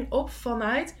conditionering op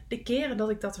vanuit de keren dat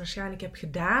ik dat waarschijnlijk heb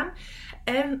gedaan.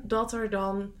 En dat er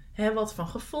dan wat van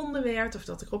gevonden werd. Of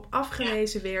dat ik op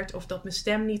afgewezen werd. Of dat mijn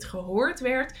stem niet gehoord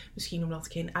werd. Misschien omdat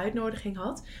ik geen uitnodiging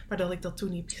had. Maar dat ik dat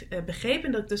toen niet begreep.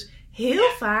 En dat ik dus heel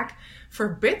vaak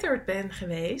verbitterd ben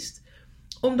geweest.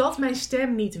 Omdat mijn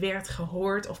stem niet werd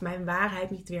gehoord. Of mijn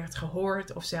waarheid niet werd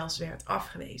gehoord. Of zelfs werd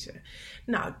afgewezen.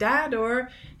 Nou,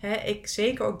 daardoor, ik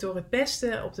zeker ook door het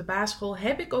pesten op de basisschool.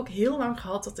 Heb ik ook heel lang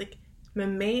gehad dat ik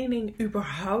mijn mening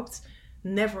überhaupt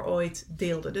never ooit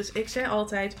deelde. Dus ik zei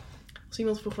altijd, als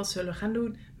iemand vroeg wat zullen we gaan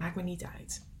doen, maakt me niet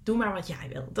uit. Doe maar wat jij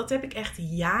wil. Dat heb ik echt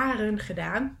jaren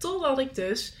gedaan, totdat ik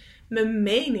dus mijn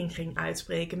mening ging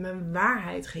uitspreken, mijn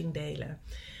waarheid ging delen.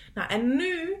 Nou, en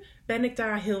nu ben ik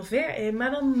daar heel ver in,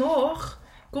 maar dan nog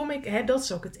kom ik, dat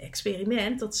is ook het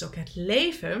experiment, dat is ook het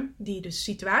leven, die dus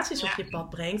situaties op je pad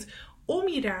brengt, om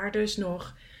je daar dus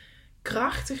nog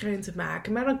krachtiger in te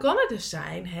maken. Maar dan kan het dus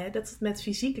zijn dat het met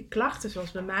fysieke klachten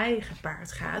zoals bij mij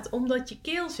gepaard gaat. Omdat je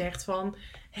keel zegt van,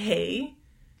 hey,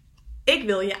 ik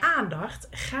wil je aandacht.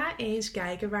 Ga eens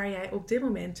kijken waar jij op dit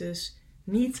moment dus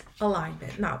niet aligned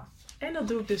bent. Nou, en dat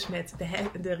doe ik dus met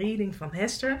de reading van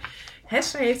Hester.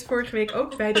 Hester heeft vorige week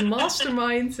ook bij de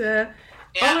Mastermind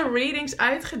alle readings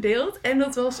uitgedeeld. En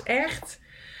dat was echt,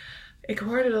 ik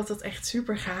hoorde dat het echt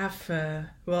super gaaf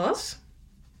was.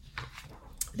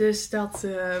 Dus dat...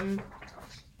 Nou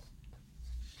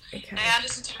ja,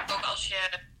 dus natuurlijk ook als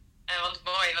je... want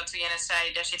mooi, wat toen jij net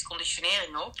zei, daar zit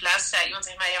conditionering op. Laatst zei iemand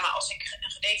tegen mij, ja, maar als ik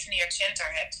een gedefinieerd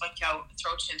center heb, wat jouw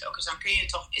throat center ook is,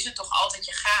 dan is het toch altijd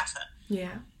je gave.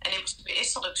 Ja. En in principe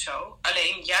is dat ook zo.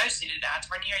 Alleen juist inderdaad,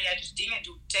 wanneer jij dus dingen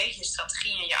doet tegen je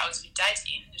strategie en je autoriteit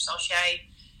in. Dus als jij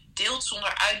deelt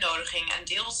zonder uitnodiging en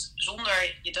deelt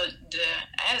zonder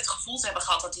het gevoel te hebben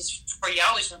gehad dat dit voor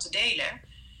jou is om te delen,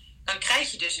 dan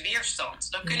krijg je dus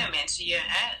weerstand. Dan kunnen mensen je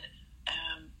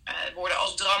worden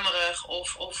als drammerig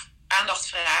of aandacht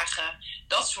vragen.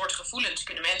 Dat soort gevoelens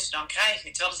kunnen mensen dan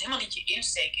krijgen. Terwijl het helemaal niet je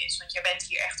insteek is. Want jij bent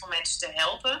hier echt om mensen te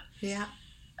helpen. Ja.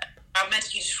 Maar op het moment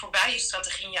dat je dus voorbij je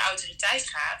strategie en je autoriteit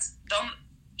gaat, dan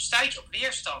stuit je op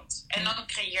weerstand. En dan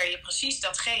creëer je precies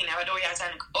datgene waardoor je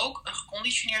uiteindelijk ook een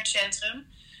geconditioneerd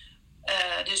centrum,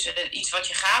 dus iets wat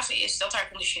je gave is, dat daar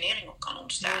conditionering op kan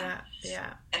ontstaan. Ja,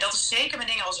 ja. En dat is zeker met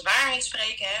dingen als waarheid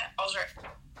spreken. Als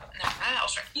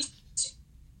er iets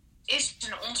is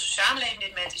in onze samenleving op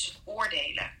dit moment, is het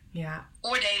oordelen. Ja.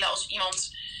 Oordelen als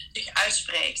iemand zich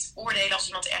uitspreekt. Oordelen als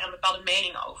iemand er een bepaalde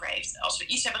mening over heeft. Als we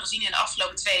iets hebben gezien in de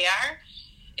afgelopen 2 jaar,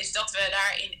 is dat we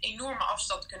daarin enorme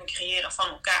afstand kunnen creëren van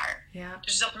elkaar. Ja.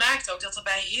 Dus dat maakt ook dat er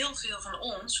bij heel veel van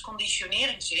ons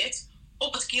conditionering zit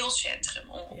op het keelcentrum.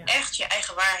 Om echt je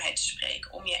eigen waarheid te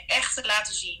spreken. Om je echt te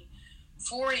laten zien.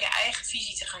 Voor je eigen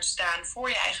visie te gaan staan. Voor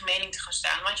je eigen mening te gaan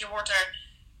staan. Want je wordt er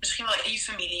misschien wel in je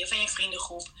familie of in je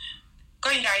vriendengroep,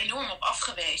 kan je daar enorm op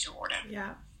afgewezen worden.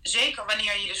 Ja. Zeker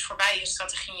wanneer je dus voorbij je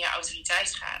strategie en je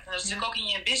autoriteit gaat. En dat is natuurlijk ook in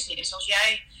je business. Als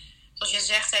jij, zoals je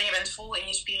zegt, je bent vol in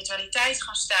je spiritualiteit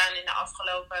gaan staan in de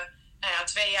afgelopen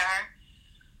 2 jaar.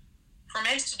 Voor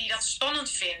mensen die dat spannend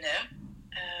vinden,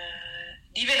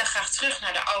 die willen graag terug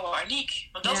naar de oude Aniek.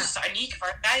 Want dat is de Aniek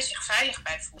waar zij zich veilig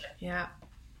bij voelen. Ja.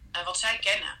 Wat zij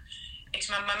kennen. Op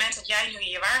het moment dat jij nu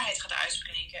je waarheid gaat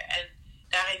uitspreken en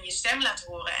daarin je stem laat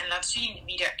horen en laat zien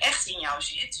wie er echt in jou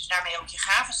zit, dus daarmee ook je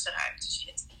gaves eruit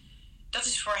zit, dat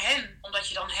is voor hen, omdat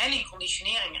je dan hen in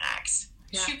conditionering raakt.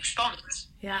 Ja. Super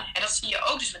spannend. Ja. En dat zie je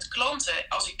ook dus met klanten.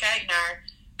 Als ik kijk naar,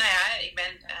 ik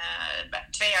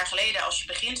ben 2 jaar geleden, als je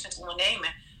begint met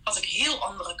ondernemen, had ik heel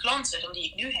andere klanten dan die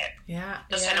ik nu heb. Ja.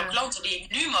 Dat zijn ook klanten die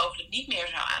ik nu mogelijk niet meer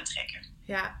zou aantrekken.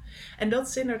 Ja, en dat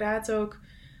is inderdaad ook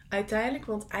uiteindelijk,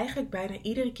 want eigenlijk bijna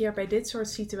iedere keer bij dit soort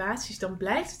situaties, dan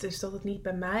blijkt het dus dat het niet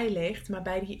bij mij ligt, maar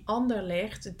bij die ander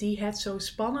ligt die het zo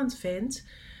spannend vindt.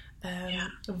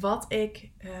 Wat ik,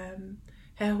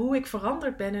 hoe ik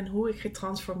veranderd ben en hoe ik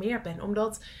getransformeerd ben.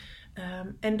 Omdat,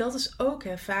 en dat is ook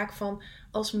vaak van,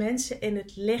 als mensen in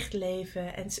het licht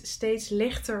leven en steeds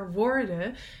lichter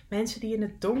worden, mensen die in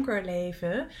het donker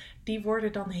leven, die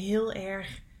worden dan heel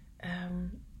erg,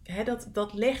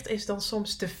 dat licht is dan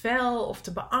soms te fel of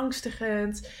te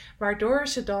beangstigend, waardoor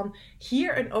ze dan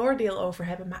hier een oordeel over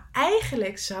hebben. Maar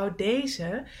eigenlijk zou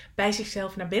deze bij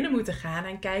zichzelf naar binnen moeten gaan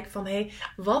en kijken van,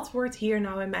 wat wordt hier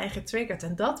nou in mij getriggerd?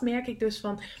 En dat merk ik dus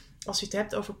van, als je het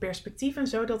hebt over perspectief en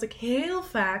zo, dat ik heel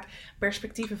vaak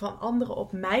perspectieven van anderen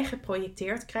op mij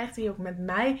geprojecteerd krijg, die ook met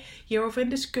mij hierover in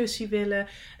discussie willen,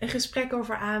 een gesprek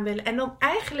over aan willen, en dan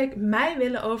eigenlijk mij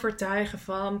willen overtuigen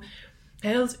van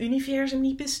dat het universum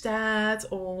niet bestaat,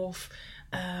 of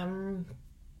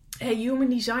human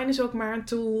design is ook maar een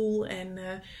tool.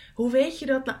 En hoe weet je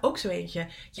dat? Nou, ook zo eentje.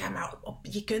 Ja, maar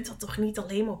je kunt dat toch niet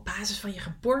alleen maar op basis van je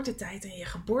geboortetijd en je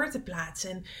geboorteplaats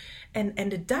en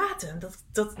de datum.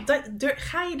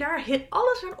 Ga je daar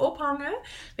alles aan ophangen?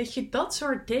 Weet je, dat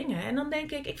soort dingen. En dan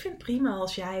denk ik vind het prima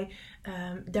als jij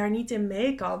daar niet in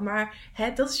mee kan. Maar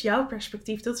dat is jouw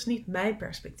perspectief, dat is niet mijn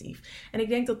perspectief. En ik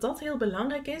denk dat dat heel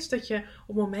belangrijk is. Dat je op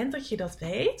het moment dat je dat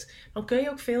weet, dan kun je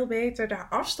ook veel beter daar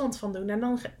afstand van doen. En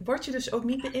dan word je dus ook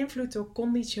niet beïnvloed door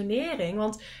conditionering.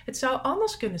 Want het zou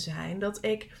anders kunnen zijn dat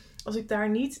als ik daar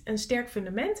niet een sterk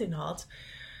fundament in had,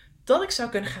 dat ik zou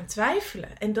kunnen gaan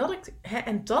twijfelen.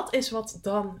 En dat is wat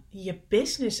dan je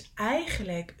business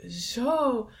eigenlijk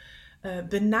zo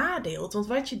benadeelt. Want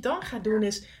wat je dan gaat doen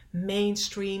is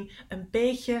mainstream, een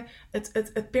beetje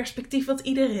het perspectief wat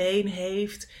iedereen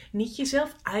heeft. Niet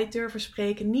jezelf uit durven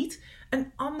spreken, niet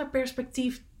een ander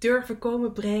perspectief durven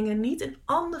komen brengen, niet een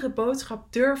andere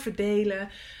boodschap durven delen.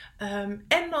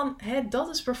 En dan, dat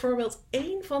is bijvoorbeeld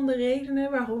één van de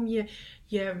redenen waarom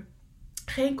je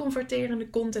geen converterende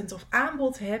content of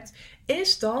aanbod hebt,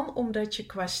 is dan omdat je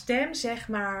qua stem zeg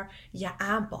maar je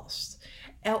aanpast.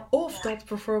 Of dat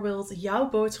bijvoorbeeld jouw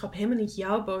boodschap helemaal niet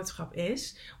jouw boodschap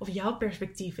is, of jouw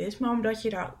perspectief is, maar omdat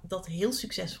je dat heel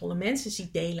succesvolle mensen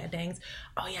ziet delen en denkt,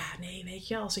 oh ja, nee, weet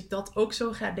je, als ik dat ook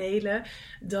zo ga delen,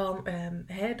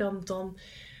 dan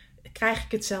krijg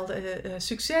ik hetzelfde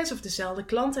succes of dezelfde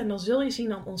klanten. En dan zul je zien,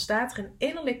 dan ontstaat er een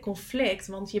innerlijk conflict.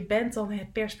 Want je bent dan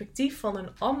het perspectief van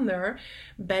een ander.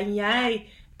 Ben jij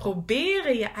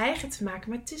proberen je eigen te maken.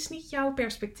 Maar het is niet jouw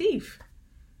perspectief.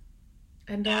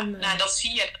 En dan, dat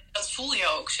zie je, dat voel je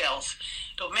ook zelf.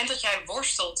 Op het moment dat jij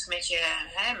worstelt met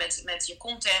je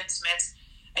content.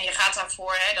 En je gaat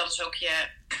daarvoor, dat is ook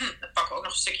we pakken ook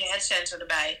nog een stukje headcenter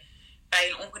erbij. Bij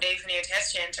een ongedefinieerd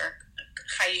headcenter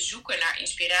ga je zoeken naar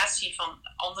inspiratie van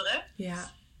anderen.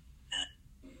 Ja.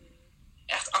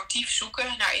 Echt actief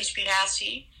zoeken naar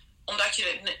inspiratie. Omdat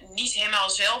je niet helemaal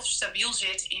zelf stabiel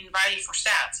zit in waar je voor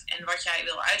staat. En wat jij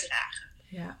wil uitdragen.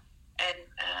 Ja. En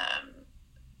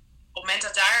op het moment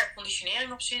dat daar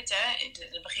conditionering op zit.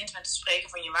 Het begint met het spreken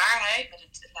van je waarheid. Met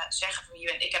het zeggen van wie je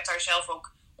bent. Ik heb daar zelf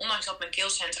ook, ondanks dat mijn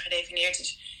keelcenter gedefinieerd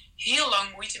is, heel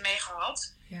lang moeite mee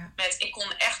gehad. Ja. Ik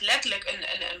kon echt letterlijk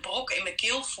een brok in mijn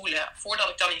keel voelen voordat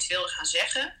ik dan iets wilde gaan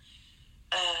zeggen.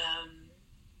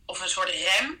 Of een soort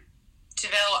rem.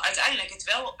 Terwijl uiteindelijk het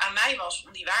wel aan mij was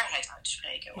om die waarheid uit te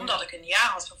spreken. Ja. Omdat ik een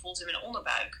ja had gevoeld in mijn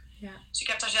onderbuik. Ja. Dus ik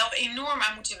heb daar zelf enorm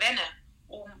aan moeten wennen.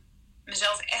 Om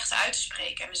mezelf echt uit te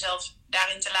spreken. En mezelf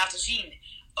daarin te laten zien.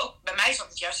 Ook bij mij zat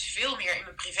het juist veel meer in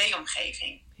mijn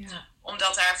privéomgeving. Ja.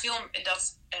 Omdat daar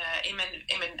in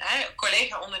mijn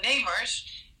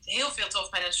collega-ondernemers heel veel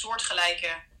toch met een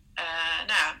soortgelijke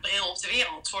bril op de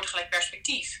wereld, soortgelijk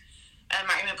perspectief.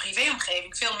 Maar in mijn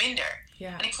privéomgeving veel minder.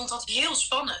 Ja. En ik vond dat heel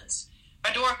spannend.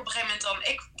 Waardoor ik op een gegeven moment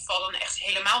ik val dan echt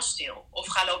helemaal stil. Of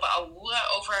ga lopen ouwehoeren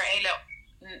over hele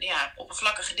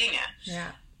oppervlakkige dingen.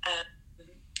 Ja.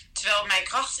 Terwijl mijn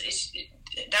kracht is,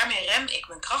 daarmee rem ik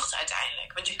mijn kracht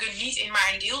uiteindelijk. Want je kunt niet in maar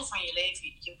een deel van je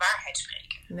leven je waarheid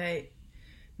spreken.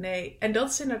 Nee. En dat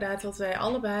is inderdaad wat wij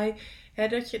allebei,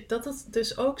 dat het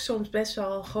dus ook soms best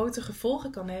wel grote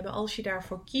gevolgen kan hebben als je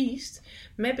daarvoor kiest.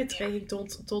 Met betrekking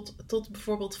tot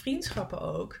bijvoorbeeld vriendschappen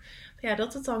ook. Ja,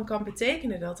 dat het dan kan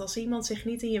betekenen dat als iemand zich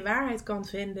niet in je waarheid kan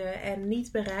vinden en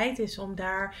niet bereid is om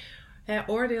daar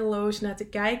oordeelloos naar te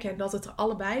kijken en dat het er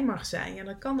allebei mag zijn. Ja,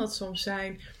 dan kan dat soms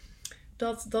zijn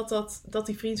dat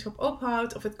die vriendschap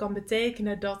ophoudt. Of het kan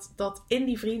betekenen dat in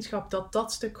die vriendschap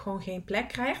dat stuk gewoon geen plek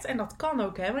krijgt. En dat kan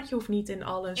ook, want je hoeft niet in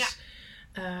alles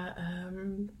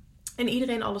en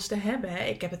iedereen alles te hebben.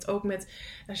 Ik heb het ook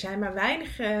er zijn maar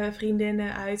weinig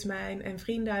vriendinnen en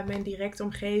vrienden uit mijn directe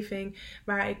omgeving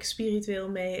waar ik spiritueel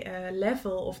mee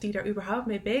level of die daar überhaupt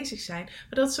mee bezig zijn. Maar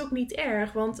dat is ook niet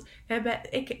erg, want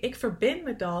ik verbind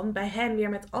me dan bij hen weer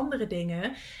met andere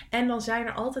dingen. En dan zijn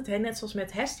er altijd, net zoals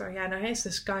met Hester, daar is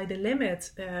de sky the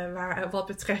limit wat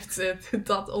betreft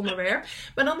dat onderwerp.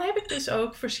 Maar dan heb ik dus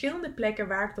ook verschillende plekken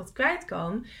waar ik dat kwijt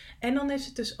kan. En dan is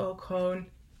het dus ook gewoon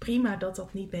prima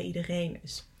dat niet bij iedereen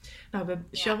is. Nou,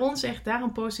 Sharon zegt,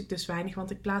 daarom post ik dus weinig,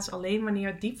 want ik plaats alleen wanneer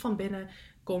het diep van binnen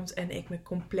komt en ik me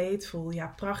compleet voel. Ja,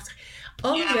 prachtig.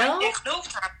 Maar ik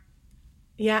geloof haar.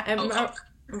 Ja, en maar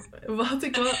wat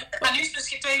ik wel... Maar nu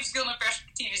misschien twee verschillende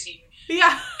perspectieven zien.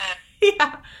 Ja.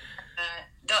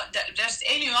 Daar zit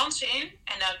één nuance in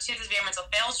en dan zit het weer met dat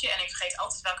pijltje en ik vergeet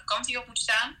altijd welke kant die op moet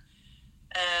staan.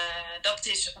 Dat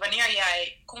is wanneer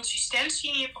jij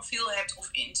consistentie in je profiel hebt of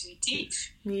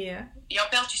intuïtief. Ja. Jouw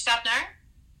pijltje staat naar?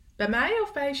 Bij mij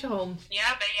of bij Sharon?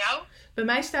 Ja, bij jou. Bij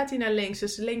mij staat hij naar links,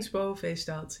 dus linksboven is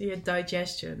dat. Je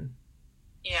digestion.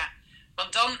 Ja,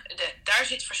 Want daar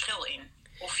zit verschil in.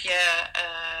 Of je,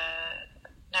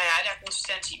 daar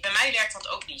consistentie. Bij mij werkt dat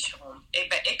ook niet, Sharon.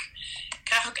 Ik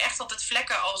krijg ook echt altijd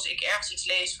vlekken als ik ergens iets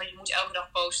lees van je moet elke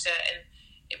dag posten. En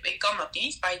ik kan dat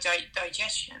niet bij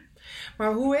digestion.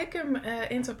 Maar hoe ik hem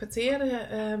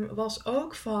interpreteerde was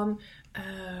ook van...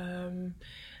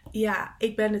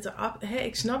 ik ben het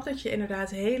ik snap dat je inderdaad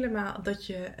helemaal... dat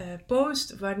je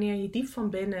post wanneer je diep van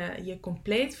binnen je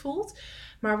compleet voelt.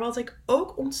 Maar wat ik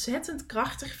ook ontzettend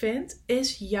krachtig vind...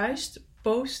 is juist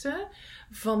posten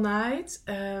vanuit...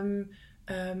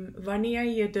 wanneer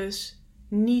je dus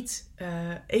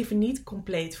even niet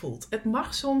compleet voelt. Het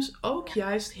mag soms ook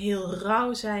juist heel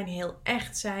rauw zijn, heel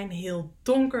echt zijn, heel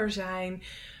donker zijn.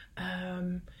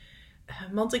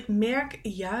 Want ik merk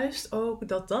juist ook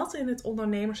dat in het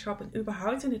ondernemerschap en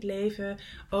überhaupt in het leven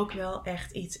ook wel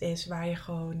echt iets is waar je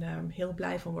gewoon heel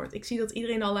blij van wordt. Ik zie dat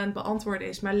iedereen al aan het beantwoorden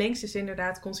is, maar links is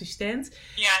inderdaad consistent.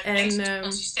 Ja, links is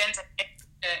consistent en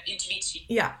intuïtie.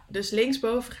 Ja, dus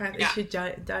linksboven gaat is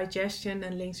je digestion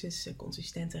en links is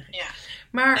consistenter. Ja.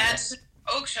 Maar het is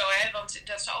ook zo, hè, want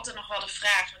dat is altijd nog wel de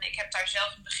vraag. Want ik heb daar zelf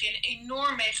in het begin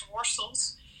enorm mee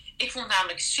geworsteld. Ik vond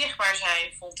namelijk zichtbaar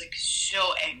zijn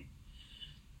zo eng.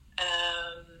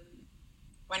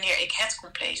 Wanneer ik het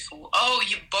compleet voel. Oh,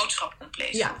 je boodschap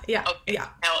compleet voel.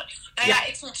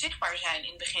 Ik vond zichtbaar zijn in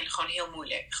het begin gewoon heel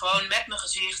moeilijk. Gewoon met mijn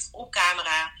gezicht op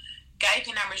camera.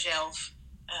 Kijken naar mezelf.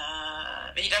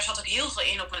 Daar zat ook heel veel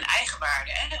in op mijn eigen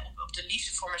waarde. Hè? Op de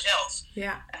liefde voor mezelf.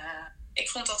 Ja. Ik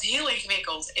vond dat heel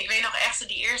ingewikkeld. Ik weet nog echt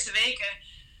die eerste weken...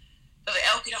 dat ik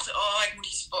elke keer dacht... oh, ik moet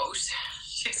iets posten.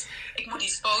 Shit, ik moet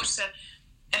iets posten.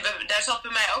 En daar zat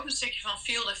bij mij ook een stukje van...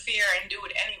 feel the fear and do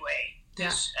it anyway.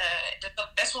 Dus dat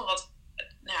was best wel wat...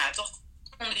 toch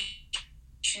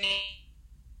conditionering.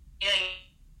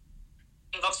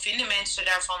 Wat vinden mensen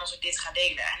daarvan als ik dit ga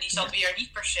delen? En die zat weer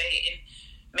niet per se in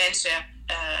mensen...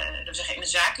 in de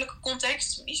zakelijke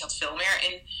context. Die zat veel meer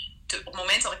in... op het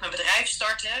moment dat ik mijn bedrijf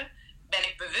startte... ben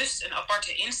ik bewust een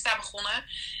aparte Insta begonnen.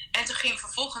 En toen ging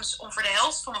vervolgens ongeveer de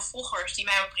helft van mijn volgers... die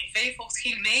mij op privé volgt...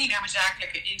 ging mee naar mijn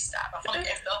zakelijke Insta. Waarvan ik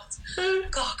echt dacht...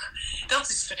 kak, dat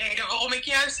is de reden waarom ik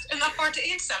juist een aparte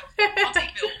Insta begon. Want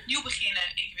ik wil opnieuw beginnen.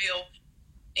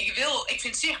 Ik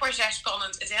vind zichtbaar zijn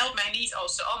spannend. Het helpt mij niet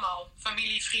als ze allemaal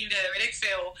familie, vrienden, weet ik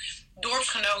veel...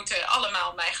 dorpsgenoten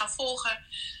allemaal mij gaan volgen...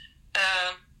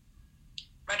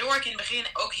 waardoor ik in het begin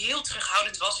ook heel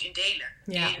terughoudend was in delen.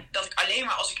 Ja. Dat ik alleen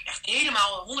maar als ik echt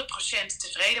helemaal 100%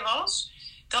 tevreden was,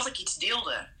 dat ik iets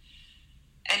deelde.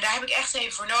 En daar heb ik echt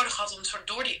even voor nodig gehad, om een soort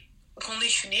door die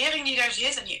conditionering die daar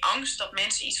zit en die angst dat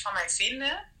mensen iets van mij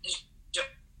vinden. Dus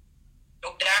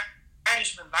ook daar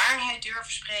dus mijn waarheid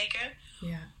durven spreken.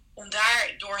 Ja. Om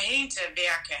daar doorheen te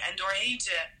werken en doorheen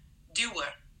te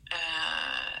duwen.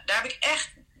 Daar heb ik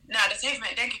echt... dat heeft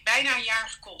mij denk ik bijna een jaar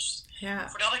gekost. Ja.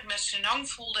 Voordat ik me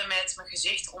senang voelde met mijn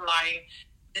gezicht online.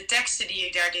 De teksten die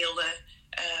ik daar deelde.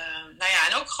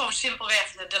 En ook gewoon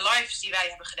simpelweg de lives die wij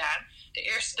hebben gedaan. De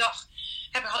eerste dag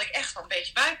had ik echt wel een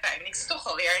beetje buikpijn. En ik zit toch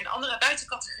alweer in een andere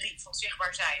buitencategorie van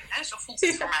zichtbaar zijn. Hè? Zo voelt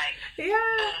het voor mij. Ja.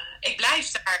 Ik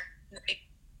blijf daar...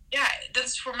 dat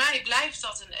is voor mij blijft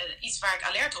dat iets waar ik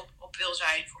alert op wil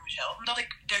zijn voor mezelf. Omdat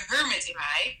ik de hermit in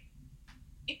mij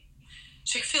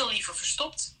zich veel liever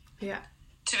verstopt. Ja.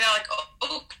 Terwijl ik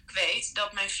ook weet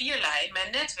dat mijn vierlijn,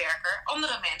 mijn netwerker,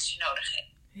 andere mensen nodig heeft.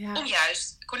 Ja. Om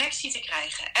juist connectie te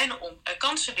krijgen en om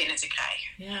kansen binnen te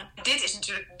krijgen. Ja. Dit is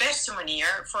natuurlijk de beste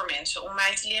manier voor mensen om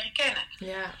mij te leren kennen.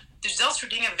 Ja. Dus dat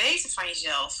soort dingen weten van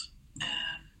jezelf.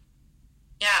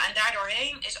 En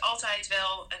daardoorheen is altijd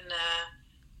wel een...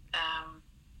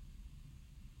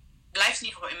 blijft in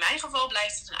ieder geval, in mijn geval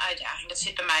blijft het een uitdaging. Dat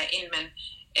zit bij mij in mijn...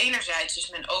 enerzijds dus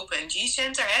mijn Open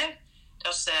G-Center, hè.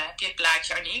 Dat is heb je het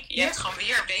plaatje, Aniek. Je hebt het gewoon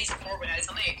weer beter voorbereid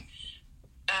dan ik.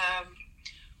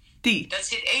 Dat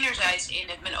zit enerzijds in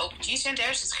mijn Open G-Center,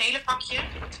 dus het gele pakje.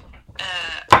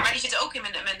 Maar die zit ook in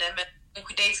mijn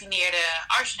ongedefinieerde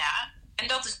Ajna. En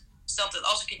dat is dat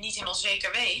als ik het niet helemaal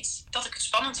zeker weet, dat ik het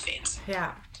spannend vind.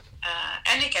 Ja.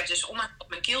 En ik heb dus, ondanks dat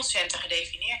mijn keelcenter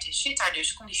gedefinieerd is, zit daar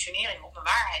dus conditionering op mijn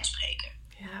waarheid spreken.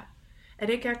 Ja. En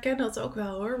ik herken dat ook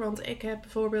wel hoor. Want ik heb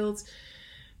bijvoorbeeld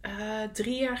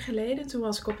 3 jaar geleden... toen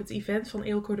was ik op het event van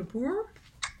Eelco de Boer.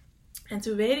 En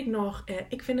toen weet ik nog...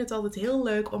 ik vind het altijd heel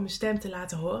leuk om mijn stem te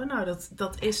laten horen. Nou,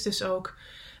 dat is dus ook...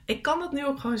 Ik kan dat nu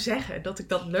ook gewoon zeggen. Dat ik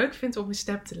dat leuk vind om mijn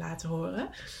stem te laten horen.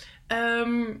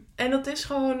 En dat is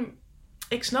gewoon...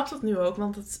 Ik snap dat nu ook,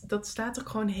 want dat staat ook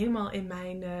gewoon helemaal in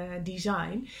mijn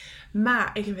design.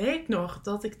 Maar ik weet nog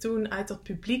dat ik toen uit dat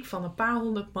publiek van een paar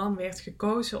 100 man werd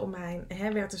gekozen om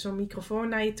werd er zo'n microfoon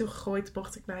naar je toe gegooid,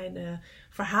 mocht ik mijn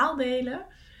verhaal delen.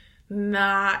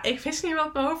 Nou, ik wist niet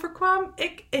wat me overkwam.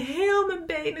 Heel mijn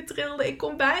benen trilden. Ik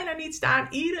kon bijna niet staan.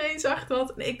 Iedereen zag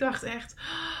dat. En ik dacht echt...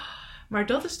 Maar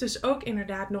dat is dus ook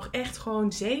inderdaad nog echt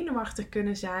gewoon zenuwachtig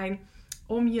kunnen zijn.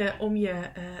 Om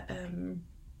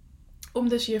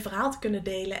dus je verhaal te kunnen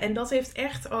delen. En dat heeft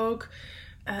echt ook...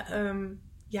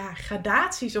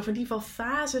 gradaties of in ieder geval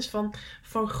fases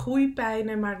van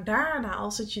groeipijnen. Maar daarna,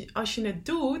 als je het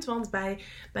doet, want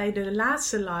bij de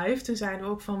laatste live, toen zeiden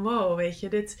we ook van wow, weet je,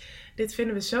 dit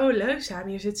vinden we zo leuk samen.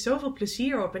 Hier zit zoveel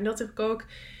plezier op. En dat heb ik ook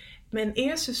mijn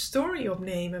eerste story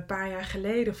opnemen een paar jaar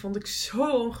geleden. Vond ik zo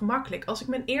ongemakkelijk. Als ik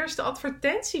mijn eerste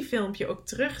advertentiefilmpje ook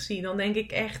terugzie, dan denk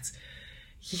ik echt,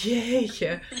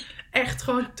 jeetje, echt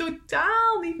gewoon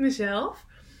totaal niet mezelf.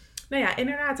 Nou ja,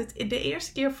 inderdaad, de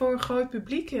eerste keer voor een groot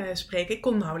publiek spreken, ik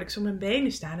kon nauwelijks op mijn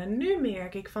benen staan. En nu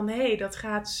merk ik van, dat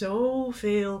gaat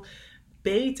zoveel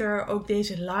beter. Ook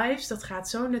deze lives, dat gaat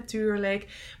zo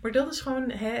natuurlijk. Maar dat is gewoon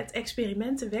het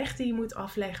experiment, de weg die je moet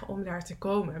afleggen om daar te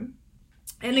komen.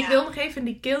 En ik wil nog even in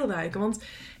die keel duiken. Want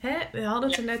we hadden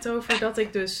het er net over dat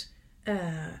ik dus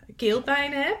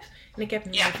keelpijn heb. En ik heb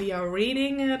nu even jouw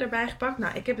reading erbij gepakt.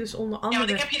 Nou, ik heb dus onder andere... Ja,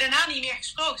 want ik heb je daarna niet meer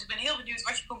gesproken. Dus ik ben heel benieuwd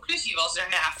wat je conclusie was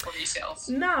daarna voor jezelf.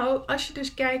 Nou, als je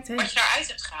dus kijkt... wat je daaruit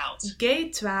hebt gehaald. Gate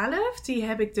 12, die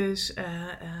heb ik dus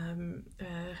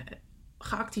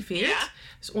geactiveerd.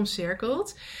 Dus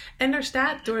omcirkeld. En daar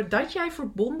staat, doordat jij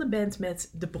verbonden bent met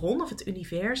de bron of het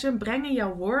universum, brengen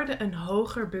jouw woorden een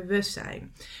hoger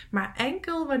bewustzijn. Maar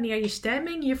enkel wanneer je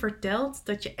stemming je vertelt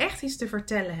dat je echt iets te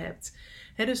vertellen hebt.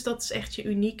 Dus dat is echt je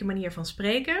unieke manier van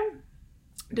spreken.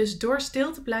 Dus door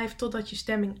stil te blijven totdat je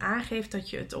stemming aangeeft dat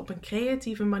je het op een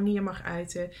creatieve manier mag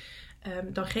uiten,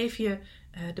 dan geef je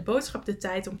de boodschap de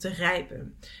tijd om te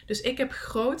rijpen. Dus ik heb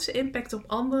grootste impact op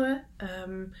anderen,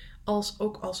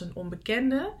 ook als een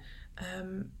onbekende.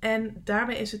 En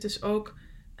daarbij is het dus ook,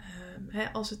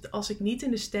 als ik niet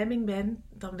in de stemming ben,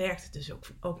 dan werkt het dus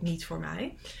ook niet voor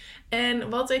mij. En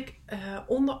wat ik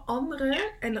onder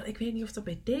andere, en ik weet niet of dat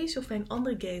bij deze of bij een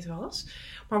andere gate was,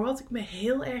 maar wat ik me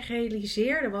heel erg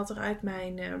realiseerde, wat er uit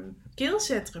mijn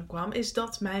keelcentrum kwam, is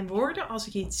dat mijn woorden, als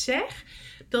ik iets zeg,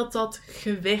 dat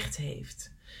gewicht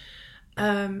heeft.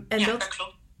 Dat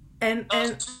klopt. En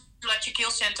omdat je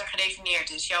keelcentrum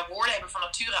gedefinieerd is. Jouw woorden hebben van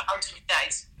nature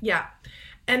autoriteit. Ja,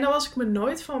 en daar was ik me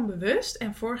nooit van bewust.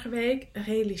 En vorige week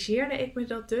realiseerde ik me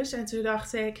dat dus. En toen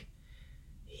dacht ik,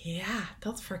 ja,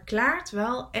 dat verklaart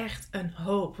wel echt een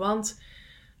hoop. Want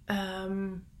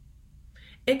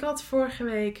ik had vorige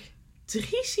week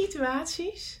 3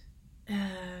 situaties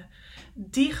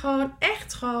die gewoon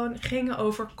echt gingen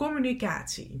over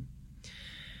communicatie.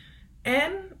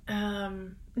 En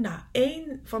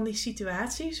een van die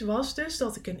situaties was dus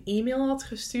dat ik een e-mail had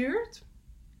gestuurd.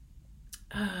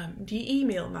 Die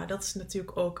e-mail, nou dat is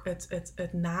natuurlijk ook het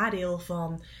nadeel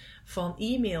van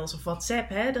e-mails of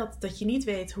WhatsApp. Dat je niet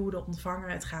weet hoe de ontvanger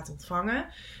het gaat ontvangen.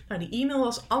 Nou, die e-mail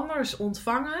was anders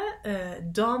ontvangen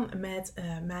dan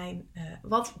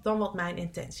wat mijn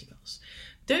intentie was.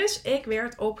 Dus ik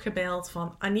werd opgebeld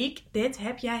van Aniek, dit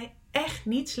heb jij echt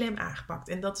niet slim aangepakt.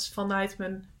 En dat is vanuit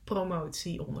mijn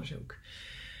promotieonderzoek.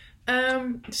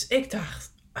 Dus ik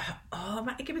dacht,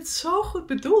 maar ik heb het zo goed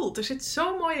bedoeld. Er zit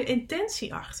zo'n mooie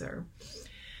intentie achter.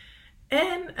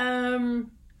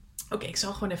 En, ik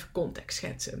zal gewoon even context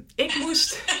schetsen.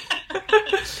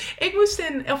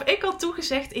 Ik had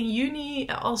toegezegd in juni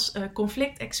als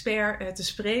conflictexpert te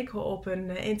spreken op een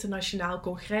internationaal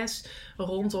congres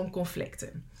rondom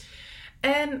conflicten.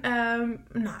 En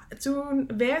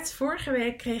toen vorige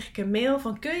week kreeg ik een mail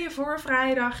van, kun je voor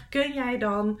vrijdag, kun jij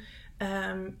dan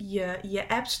je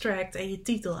abstract en je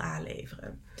titel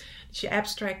aanleveren? Dus je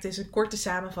abstract is een korte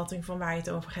samenvatting van waar je het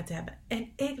over gaat hebben.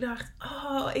 En ik dacht,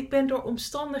 ik ben door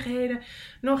omstandigheden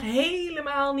nog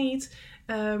helemaal niet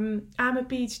aan mijn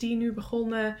PhD nu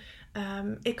begonnen.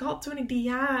 Ik had toen ik die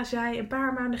ja zei een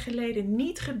paar maanden geleden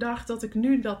niet gedacht dat ik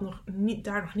nu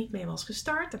daar nog niet mee was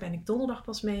gestart. Daar ben ik donderdag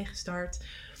pas mee gestart.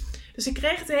 Dus ik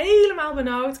kreeg het helemaal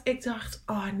benauwd. Ik dacht,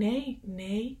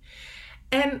 nee.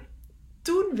 En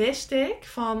toen wist ik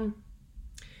van,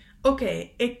 oké,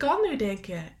 ik kan nu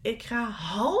denken, ik ga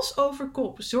hals over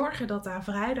kop zorgen dat daar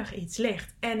vrijdag iets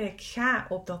ligt. En ik ga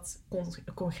op dat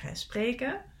congres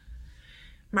spreken.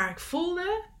 Maar ik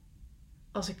voelde,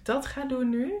 als ik dat ga doen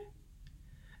nu,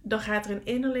 dan gaat er een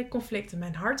innerlijk conflict in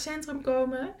mijn hartcentrum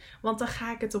komen. Want dan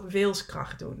ga ik het op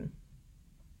wilskracht doen.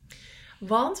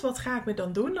 Want wat ga ik me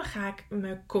dan doen? Dan ga ik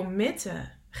me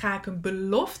committen. Ga ik een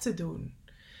belofte doen.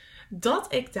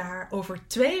 Dat ik daar over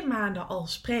 2 maanden al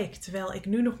spreek. Terwijl ik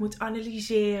nu nog moet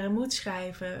analyseren, moet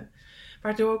schrijven.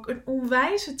 Waardoor ik een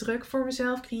onwijze druk voor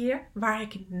mezelf creëer. Waar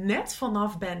ik net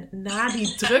vanaf ben na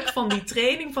die druk van die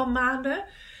training van maanden.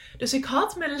 Dus ik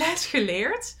had mijn les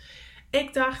geleerd.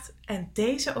 Ik dacht, en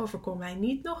deze overkomt mij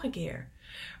niet nog een keer.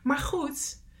 Maar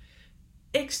goed,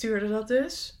 ik stuurde dat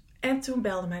dus. En toen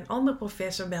belde mijn andere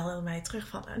professor mij terug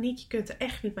van... Aniek, je kunt het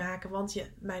echt niet maken, want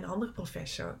mijn andere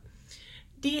professor...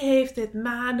 die heeft dit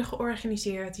maanden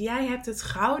georganiseerd. Jij hebt het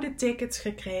gouden tickets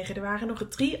gekregen. Er waren nog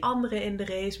 3 anderen in de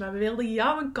race, maar we wilden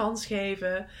jou een kans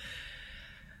geven.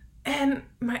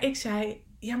 Maar ik zei,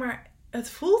 ja, maar het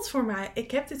voelt voor mij...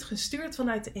 Ik heb dit gestuurd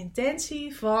vanuit de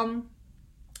intentie van...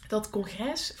 dat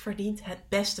congres verdient het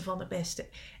beste van de beste.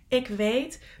 Ik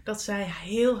weet dat zij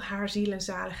heel haar ziel en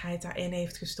zaligheid daarin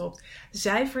heeft gestopt.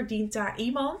 Zij verdient daar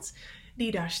iemand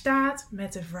die daar staat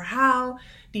met een verhaal,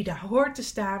 die daar hoort te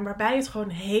staan, waarbij het gewoon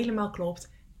helemaal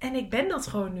klopt. En ik ben dat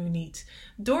gewoon nu niet.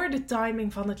 Door de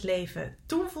timing van het leven.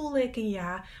 Toen voelde ik een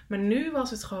ja, maar nu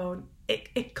was het gewoon,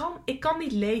 ik kan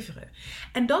niet leveren.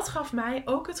 En dat gaf mij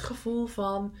ook het gevoel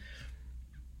van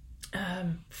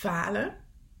falen.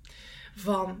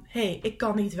 Van, ik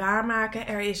kan niet waarmaken.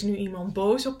 Er is nu iemand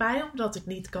boos op mij, omdat ik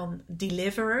niet kan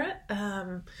deliveren.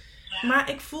 Maar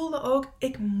ik voelde ook,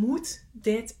 ik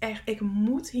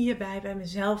moet hierbij bij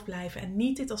mezelf blijven. En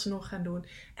niet dit alsnog gaan doen.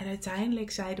 En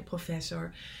uiteindelijk zei de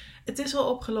professor, het is wel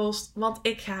opgelost. Want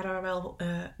ik ga daar wel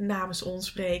namens ons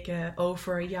spreken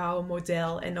over jouw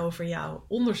model en over jouw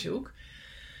onderzoek.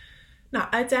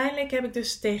 Nou, uiteindelijk heb ik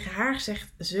dus tegen haar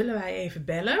gezegd, zullen wij even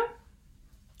bellen?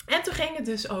 En toen ging het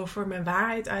dus over mijn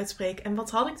waarheid uitspreken. En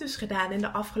wat had ik dus gedaan in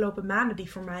de afgelopen maanden,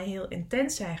 die voor mij heel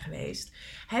intens zijn geweest,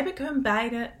 heb ik hun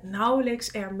beiden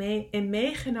nauwelijks in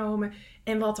meegenomen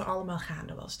in wat er allemaal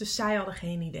gaande was. Dus zij hadden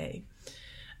geen idee.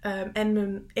 En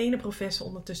mijn ene professor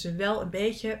ondertussen wel een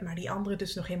beetje, maar die andere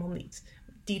dus nog helemaal niet.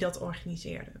 Die dat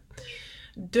organiseerde.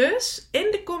 Dus in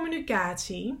de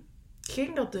communicatie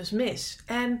ging dat dus mis.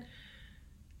 En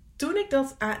toen ik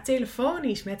dat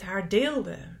telefonisch met haar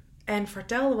deelde en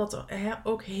vertelde wat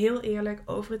ook heel eerlijk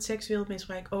over het seksueel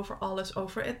misbruik, over alles,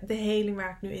 over de heling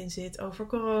waar ik nu in zit, over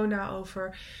corona,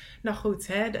 over, nou goed,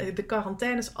 de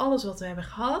quarantaines, alles wat we hebben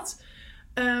gehad.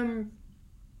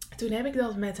 Toen heb ik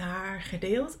dat met haar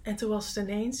gedeeld en toen was het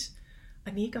ineens,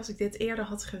 Aniek, als ik dit eerder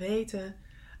had geweten,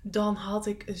 dan had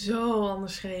ik zo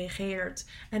anders gereageerd.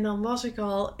 En dan was ik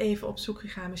al even op zoek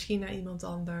gegaan, misschien naar iemand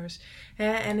anders.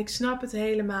 En ik snap het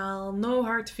helemaal. No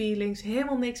hard feelings.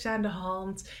 Helemaal niks aan de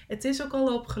hand. Het is ook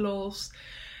al opgelost.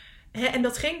 En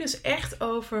dat ging dus echt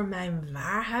over mijn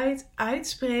waarheid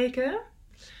uitspreken.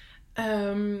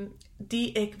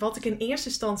 Wat ik in eerste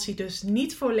instantie dus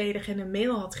niet volledig in een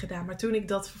mail had gedaan. Maar toen ik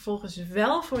dat vervolgens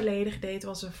wel volledig deed,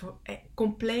 was er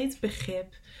compleet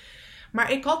begrip.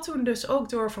 Maar ik had toen dus ook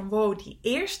door van die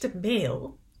eerste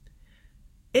mail.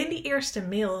 In die eerste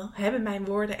mail hebben mijn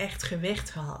woorden echt gewicht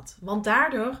gehad. Want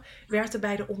daardoor werd er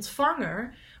bij de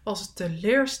ontvanger, was het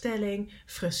teleurstelling,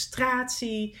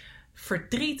 frustratie,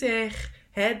 verdrietig.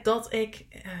 Dat ik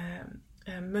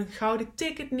mijn gouden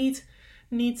ticket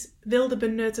niet wilde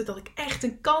benutten. Dat ik echt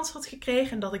een kans had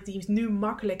gekregen en dat ik die nu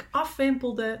makkelijk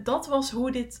afwimpelde. Dat was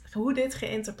hoe dit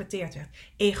geïnterpreteerd werd.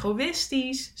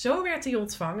 Egoïstisch, zo werd hij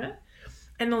ontvangen.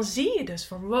 En dan zie je dus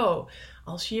van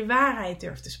als je je waarheid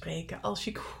durft te spreken, als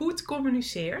je goed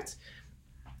communiceert.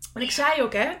 En ik zei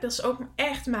ook, dat is ook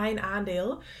echt mijn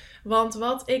aandeel. Want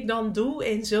wat ik dan doe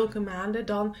in zulke maanden,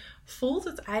 dan voelt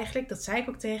het eigenlijk, dat zei ik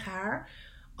ook tegen haar,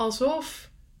 alsof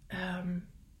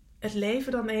het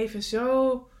leven dan even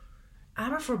zo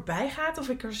aan me voorbij gaat. Of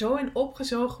ik er zo in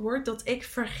opgezogen word dat ik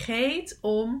vergeet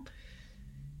om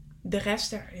de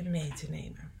rest erin mee te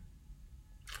nemen.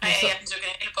 Je hebt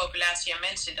natuurlijk een hele populatie aan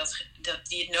mensen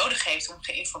die het nodig heeft om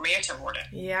geïnformeerd te worden.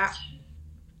 Ja.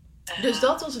 Dus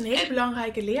dat was een hele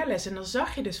belangrijke leerles. En dan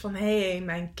zag je dus van,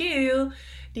 mijn keel,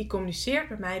 die communiceert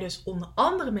met mij dus onder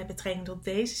andere met betrekking tot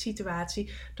deze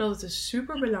situatie, dat het dus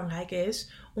super belangrijk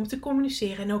is om te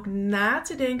communiceren en ook na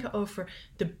te denken over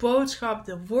de boodschap,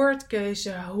 de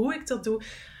woordkeuze, hoe ik dat doe.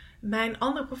 Mijn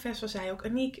andere professor zei ook,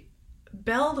 Aniek,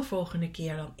 bel de volgende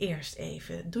keer dan eerst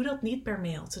even. Doe dat niet per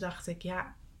mail. Toen dacht ik,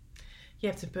 je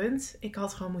hebt een punt. Ik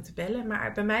had gewoon moeten bellen.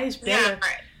 Maar bij mij is bellen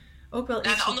ook wel iets.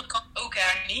 Aan de andere kant ook,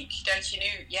 Aniek, dat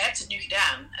je hebt het nu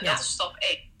gedaan. En dat is stap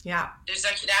 1. Ja. Dus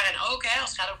dat je daarin ook, als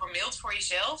het gaat over mailt voor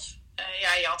jezelf.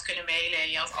 Je had kunnen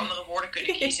mailen, je had andere woorden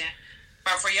kunnen kiezen.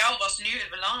 Maar voor jou was nu het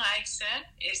belangrijkste,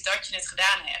 is dat je het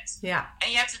gedaan hebt. Ja.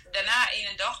 En je hebt het daarna in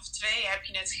een dag of 2 heb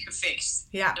je het gefixt.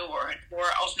 Ja.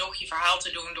 Door alsnog je verhaal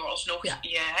te doen, door alsnog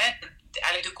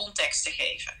eigenlijk de context te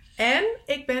geven. En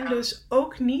ik ben dus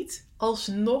ook niet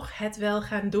alsnog het wel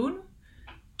gaan doen.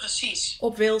 Precies.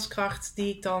 Op wilskracht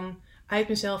die ik dan uit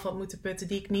mezelf had moeten putten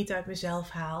die ik niet uit mezelf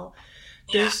haal.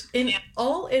 Dus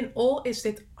in all is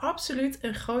dit absoluut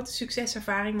een grote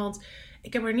succeservaring. Want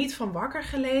ik heb er niet van wakker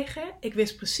gelegen. Ik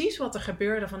wist precies wat er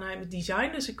gebeurde vanuit mijn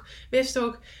design. Dus ik wist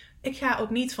ook, ik ga ook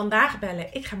niet vandaag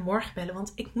bellen. Ik ga morgen bellen,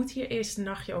 want ik moet hier eerst een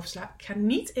nachtje over slapen. Ik ga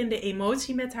niet in de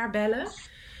emotie met haar bellen.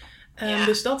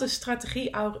 Dus dat is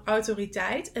strategie,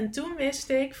 autoriteit. En toen wist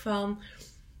ik van,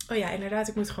 oh ja, inderdaad,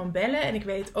 ik moet gewoon bellen. En ik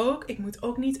weet ook, ik moet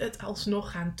ook niet het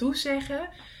alsnog gaan toezeggen.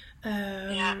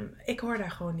 Ik hoor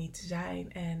daar gewoon niet te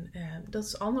zijn. En dat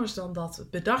is anders dan dat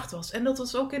het bedacht was. En dat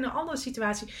was ook in een andere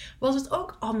situatie. Was het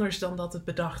ook anders dan dat het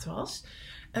bedacht was.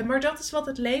 Maar dat is wat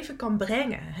het leven kan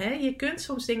brengen. Hè? Je kunt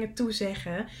soms dingen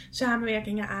toezeggen.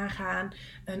 Samenwerkingen aangaan.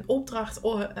 Een opdracht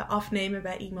afnemen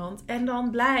bij iemand. En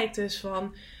dan blijkt dus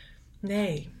van...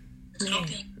 Nee,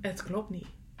 het klopt niet.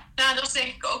 Nou, dat is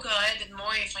denk ik ook wel. Hè? Het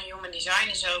mooie van Human Design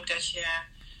is ook dat je...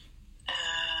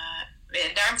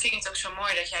 daarom vind ik het ook zo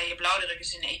mooi dat jij je blauwdruk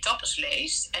eens in etappes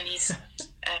leest. En niet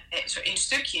zo in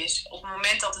stukjes op het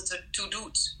moment dat het ertoe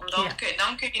doet.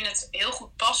 Dan kun je het heel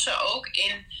goed passen ook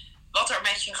in wat er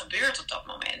met je gebeurt op dat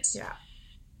moment. Ja.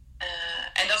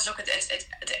 En dat is ook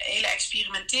het hele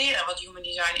experimenteren wat Human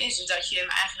Design is. Dus dat je hem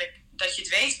eigenlijk, dat je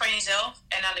het weet van jezelf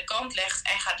en aan de kant legt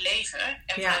en gaat leven.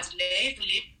 En vanuit het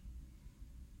leven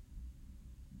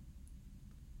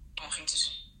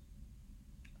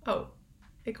Oh,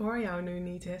 ik hoor jou nu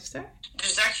niet, Hester.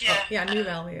 Dus dat je... nu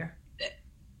wel weer.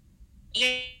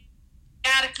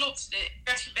 Ja, dat klopt. Ik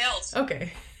werd gebeld.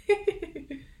 Oké.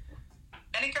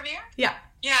 Ben ik er weer?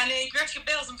 Ja. Ja, nee, ik werd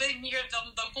gebeld. Dan weet ik niet,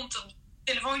 dan komt een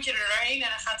telefoontje er doorheen en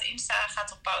dan gaat de Insta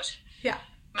op pauze. Ja.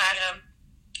 Maar,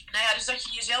 dus dat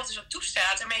je jezelf dus ook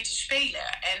toestaat ermee te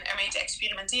spelen en ermee te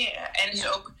experimenteren. En dus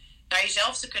ook naar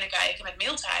jezelf te kunnen kijken met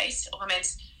mildheid. Op het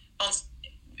moment, want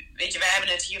weet je, we hebben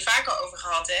het hier vaker over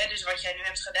gehad. Hè? Dus wat jij nu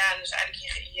hebt gedaan, is eigenlijk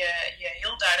je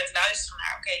heel duidelijk luisteren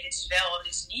naar, oké, dit is wel en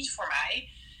dit is niet voor mij.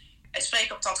 Het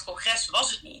spreken op dat congres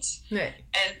was het niet. Nee.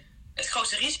 En het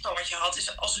grootste risico wat je had,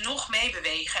 is alsnog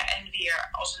meebewegen en weer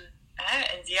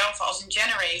als een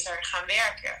generator gaan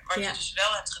werken. Wat je dus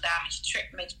wel hebt gedaan met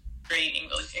je training,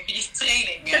 wil ik zeggen, je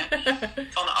training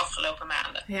van de afgelopen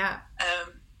maanden. Ja.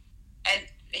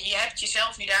 En je hebt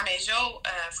jezelf nu daarmee zo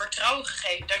vertrouwen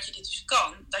gegeven dat je dit dus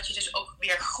kan. Dat je dus ook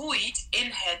weer groeit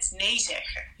in het nee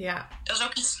zeggen. Ja. Dat is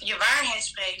ook iets, je waarheid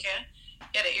spreken.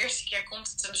 Ja, de eerste keer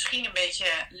komt het er misschien een beetje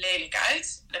lelijk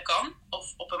uit. Dat kan.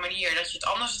 Of op een manier dat je het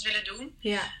anders had willen doen.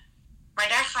 Ja. Maar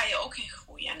daar ga je ook in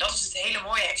groeien. En dat is het hele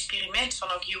mooie experiment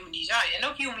van ook Human Design. En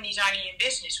ook Human Design in je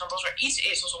business. Want als er iets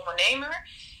is als ondernemer,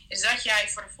 is dat jij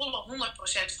voor de volle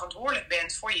 100% verantwoordelijk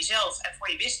bent voor jezelf en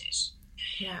voor je business.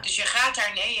 Ja. Dus je gaat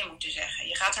daar nee in moeten zeggen.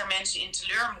 Je gaat daar mensen in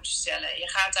teleur moeten stellen. Je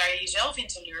gaat daar jezelf in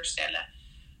teleurstellen.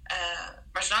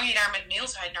 Maar zolang je daar met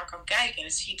mildheid naar kan kijken en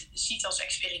het ziet als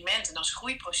experiment en als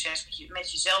groeiproces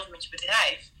met jezelf en met je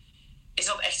bedrijf, is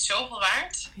dat echt zoveel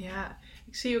waard. Ja,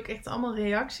 ik zie ook echt allemaal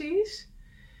reacties.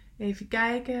 Even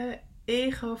kijken.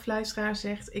 Ego-fluisteraar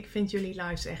zegt, ik vind jullie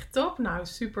lives echt top. Nou,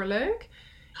 superleuk.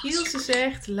 Ilse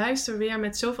zegt, luister weer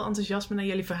met zoveel enthousiasme naar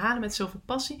jullie verhalen, met zoveel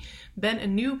passie. Ben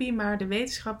een newbie, maar de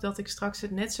wetenschap dat ik straks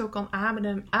het net zo kan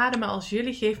ademen als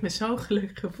jullie geeft me zo'n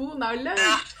gelukkig gevoel. Nou, leuk!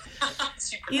 Ja.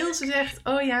 Ilse zegt,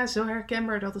 oh ja, zo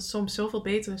herkenbaar dat het soms zoveel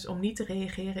beter is om niet te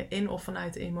reageren in of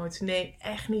vanuit de emotie. Nee,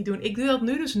 echt niet doen. Ik doe dat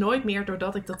nu dus nooit meer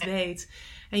doordat ik dat weet.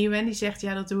 En Wendy zegt,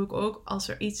 ja, dat doe ik ook als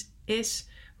er iets is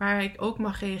waar ik ook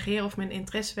mag reageren of mijn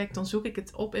interesse wekt, dan zoek ik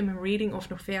het op in mijn reading of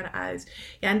nog verder uit.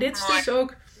 Ja, en dit is dus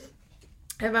ook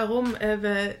waarom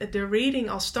we de reading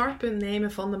als startpunt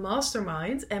nemen van de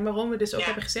mastermind. En waarom we dus ook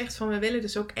hebben gezegd van we willen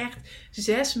dus ook echt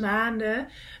 6 maanden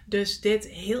dus dit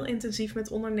heel intensief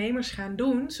met ondernemers gaan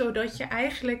doen. Zodat je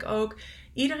eigenlijk ook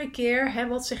iedere keer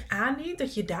wat zich aandient,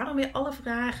 dat je daar dan weer alle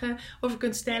vragen over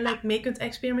kunt stellen, mee kunt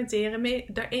experimenteren,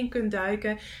 daarin kunt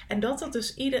duiken. En dat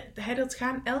dus dat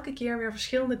gaan elke keer weer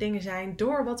verschillende dingen zijn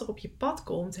door wat er op je pad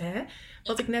komt. Hè?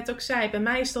 Wat ik net ook zei, bij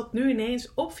mij is dat nu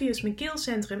ineens obvious mijn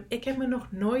keelcentrum. Ik heb me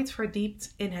nog nooit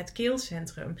verdiept in het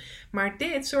keelcentrum. Maar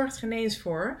dit zorgt er ineens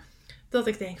voor dat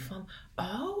ik denk van,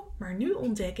 oh, maar nu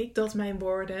ontdek ik dat mijn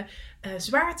woorden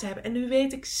zwaarte hebben. En nu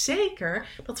weet ik zeker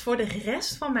dat voor de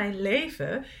rest van mijn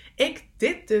leven ik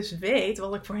dit dus weet,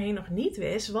 wat ik voorheen nog niet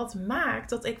wist. Wat maakt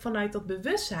dat ik vanuit dat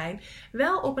bewustzijn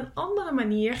wel op een andere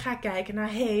manier ga kijken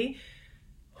naar,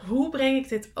 hoe breng ik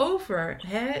dit over?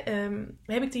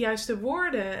 Heb ik de juiste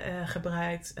woorden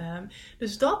gebruikt?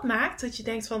 Dus dat maakt dat je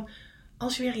denkt van,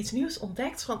 als je weer iets nieuws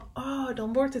ontdekt, van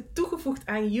dan wordt het toegevoegd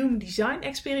aan Human Design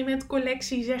experiment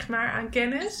collectie, zeg maar, aan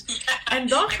kennis. En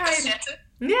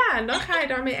dan ga je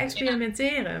daarmee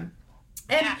experimenteren.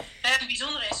 En het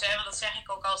bijzondere is, want dat zeg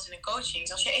ik ook altijd in een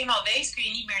coaching. Als je eenmaal weet, kun je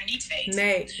niet meer niet weten.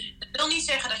 Nee. Dat wil niet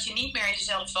zeggen dat je niet meer in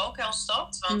dezelfde valkuil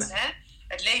stapt. Want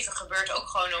het leven gebeurt ook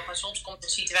gewoon nog. En soms komt een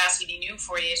situatie die nieuw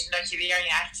voor je is. En dat je weer in je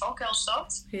eigen valkuil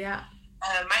stapt. Ja.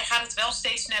 Maar je gaat het wel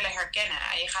steeds sneller herkennen.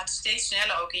 En je gaat steeds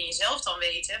sneller ook in jezelf dan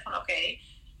weten. Van oké,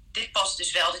 dit past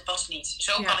dus wel, dit past niet.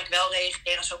 Zo kan ik wel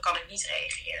reageren, zo kan ik niet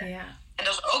reageren. Ja. En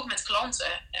dat is ook met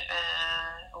klanten.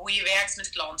 Hoe je werkt met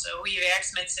klanten. Hoe je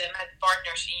werkt met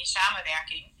partners in je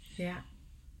samenwerking. Ja.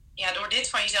 Ja, door dit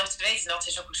van jezelf te weten. Dat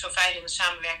is ook zo fijn in de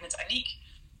samenwerking met Aniek.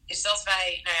 Is dat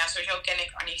wij... Nou ja, sowieso ken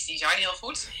ik Aniek's design heel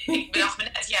goed. Ik bedacht me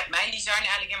net, ja, mijn design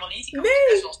eigenlijk helemaal niet. Ik kan het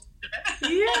best wel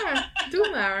sturen. Ja, doe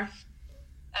maar.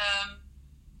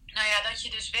 Nou ja, dat je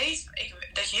dus weet...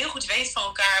 dat je heel goed weet van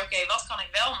elkaar... Oké, wat kan ik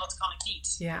wel en wat kan ik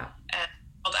niet? Ja.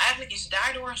 Want eigenlijk is het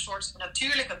daardoor een soort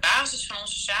natuurlijke basis van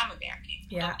onze samenwerking.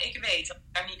 Ja. Want ik weet dat ik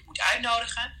daar niet moet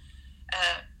uitnodigen.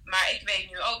 Maar ik weet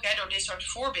nu ook, door dit soort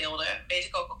voorbeelden... weet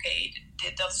ik ook,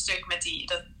 dat stuk met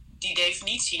die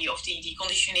definitie... of die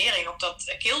conditionering op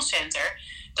dat killcenter...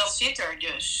 dat zit er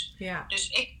dus. Ja. Dus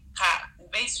ik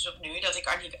weet dus ook nu dat ik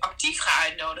Aniek actief ga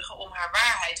uitnodigen... om haar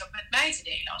waarheid ook met mij te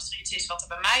delen. Als er iets is wat er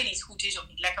bij mij niet goed is of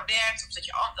niet lekker werkt... of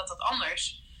dat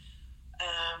anders...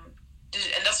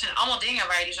 en dat zijn allemaal dingen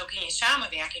waar je dus ook in je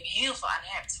samenwerking heel veel aan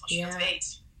hebt. Als je dat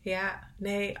weet. Ja,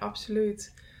 nee,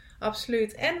 absoluut.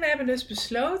 Absoluut. En we hebben dus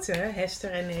besloten,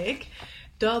 Hester en ik...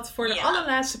 dat voor de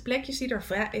allerlaatste plekjes die er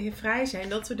vrij zijn...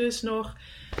 dat we dus nog,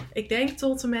 ik denk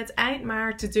tot en met eind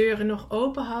maart... de deuren nog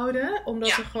open houden.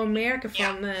 Omdat we gewoon merken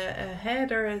van...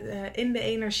 in de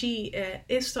energie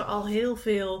is er al heel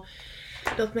veel...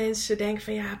 dat mensen denken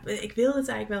van ja, ik wil het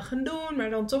eigenlijk wel gaan doen, maar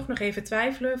dan toch nog even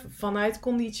twijfelen vanuit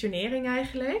conditionering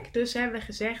eigenlijk. Dus hebben we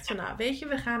gezegd van nou weet je,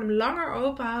 we gaan hem langer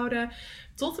open houden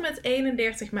tot en met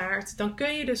 31 maart. Dan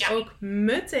kun je dus ook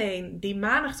meteen die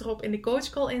maandag erop in de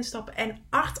coachcall instappen. En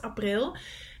 8 april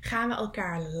gaan we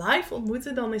elkaar live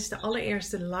ontmoeten. Dan is de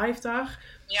allereerste live dag.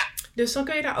 Ja. Dus dan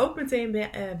kun je daar ook meteen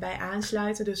bij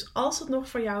aansluiten. Dus als het nog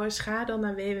voor jou is, ga dan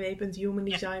naar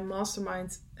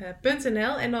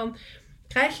www.humandesignmastermind.nl en dan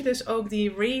krijg je dus ook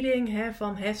die reading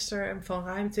van Hester van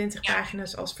ruim 20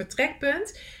 pagina's als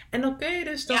vertrekpunt. En dan kun je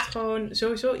dus dat gewoon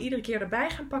sowieso iedere keer erbij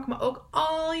gaan pakken. Maar ook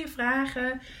al je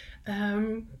vragen.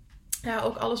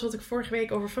 Ook alles wat ik vorige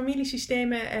week over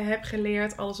familiesystemen heb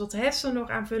geleerd. Alles wat Hester nog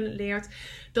aanvullend leert.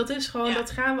 Dat is gewoon,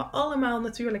 dat gaan we allemaal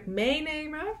natuurlijk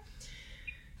meenemen.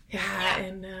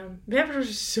 En we hebben er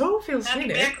zoveel zin in.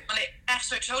 Ik krijg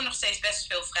sowieso nog steeds best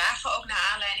veel vragen. Ook naar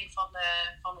aanleiding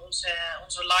van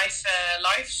onze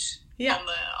lives van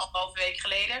 1,5 week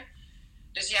geleden.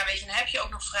 Dus ja, weet je, dan heb je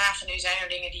ook nog vragen. Nu zijn er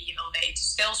dingen die je wil weten.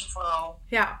 Stel ze vooral.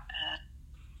 Ja.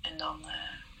 En dan,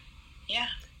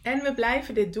 En we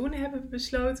blijven dit doen, hebben we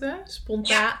besloten.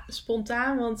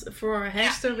 Spontaan, want voor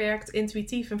Hester werkt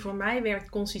intuïtief en voor mij werkt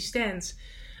consistent.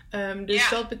 Dus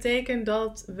dat betekent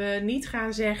dat we niet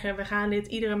gaan zeggen... we gaan dit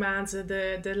iedere maand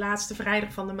de laatste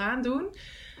vrijdag van de maand doen.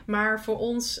 Maar voor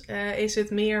ons is het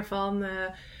meer van...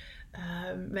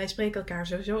 wij spreken elkaar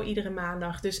sowieso iedere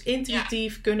maandag. Dus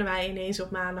intuïtief kunnen wij ineens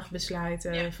op maandag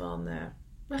besluiten van...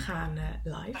 we gaan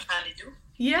live. We gaan dit doen.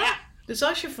 Ja. Dus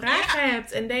als je vragen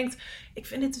hebt en denkt... ik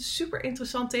vind dit een super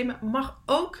interessant thema... mag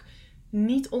ook...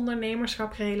 niet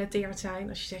ondernemerschap gerelateerd zijn.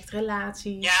 Als je zegt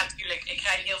relaties. Ja, natuurlijk. Ik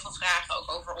krijg heel veel vragen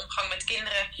ook over omgang met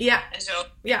kinderen. En zo.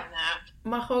 Ja.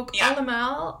 Mag ook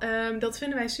allemaal. Dat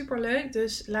vinden wij super leuk.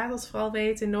 Dus laat dat vooral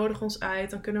weten. Nodig ons uit.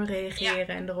 Dan kunnen we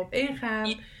reageren en erop ingaan.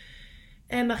 Ja.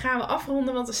 En dan gaan we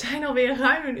afronden. Want we zijn alweer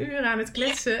ruim 1 uur aan het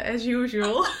kletsen. As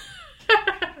usual.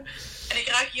 En ik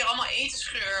ruik hier allemaal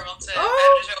etensgeur. Want we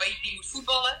hebben er zo eentje die moet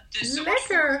voetballen. Dus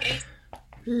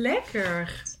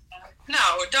Lekker.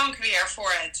 Nou, dank weer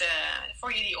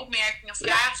voor jullie opmerkingen,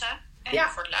 vragen en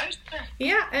voor het luisteren.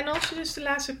 Ja, en als je dus de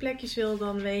laatste plekjes wil,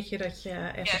 dan weet je dat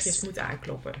je eventjes moet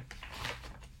aankloppen.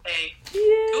 Hey.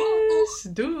 Yes,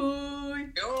 doei!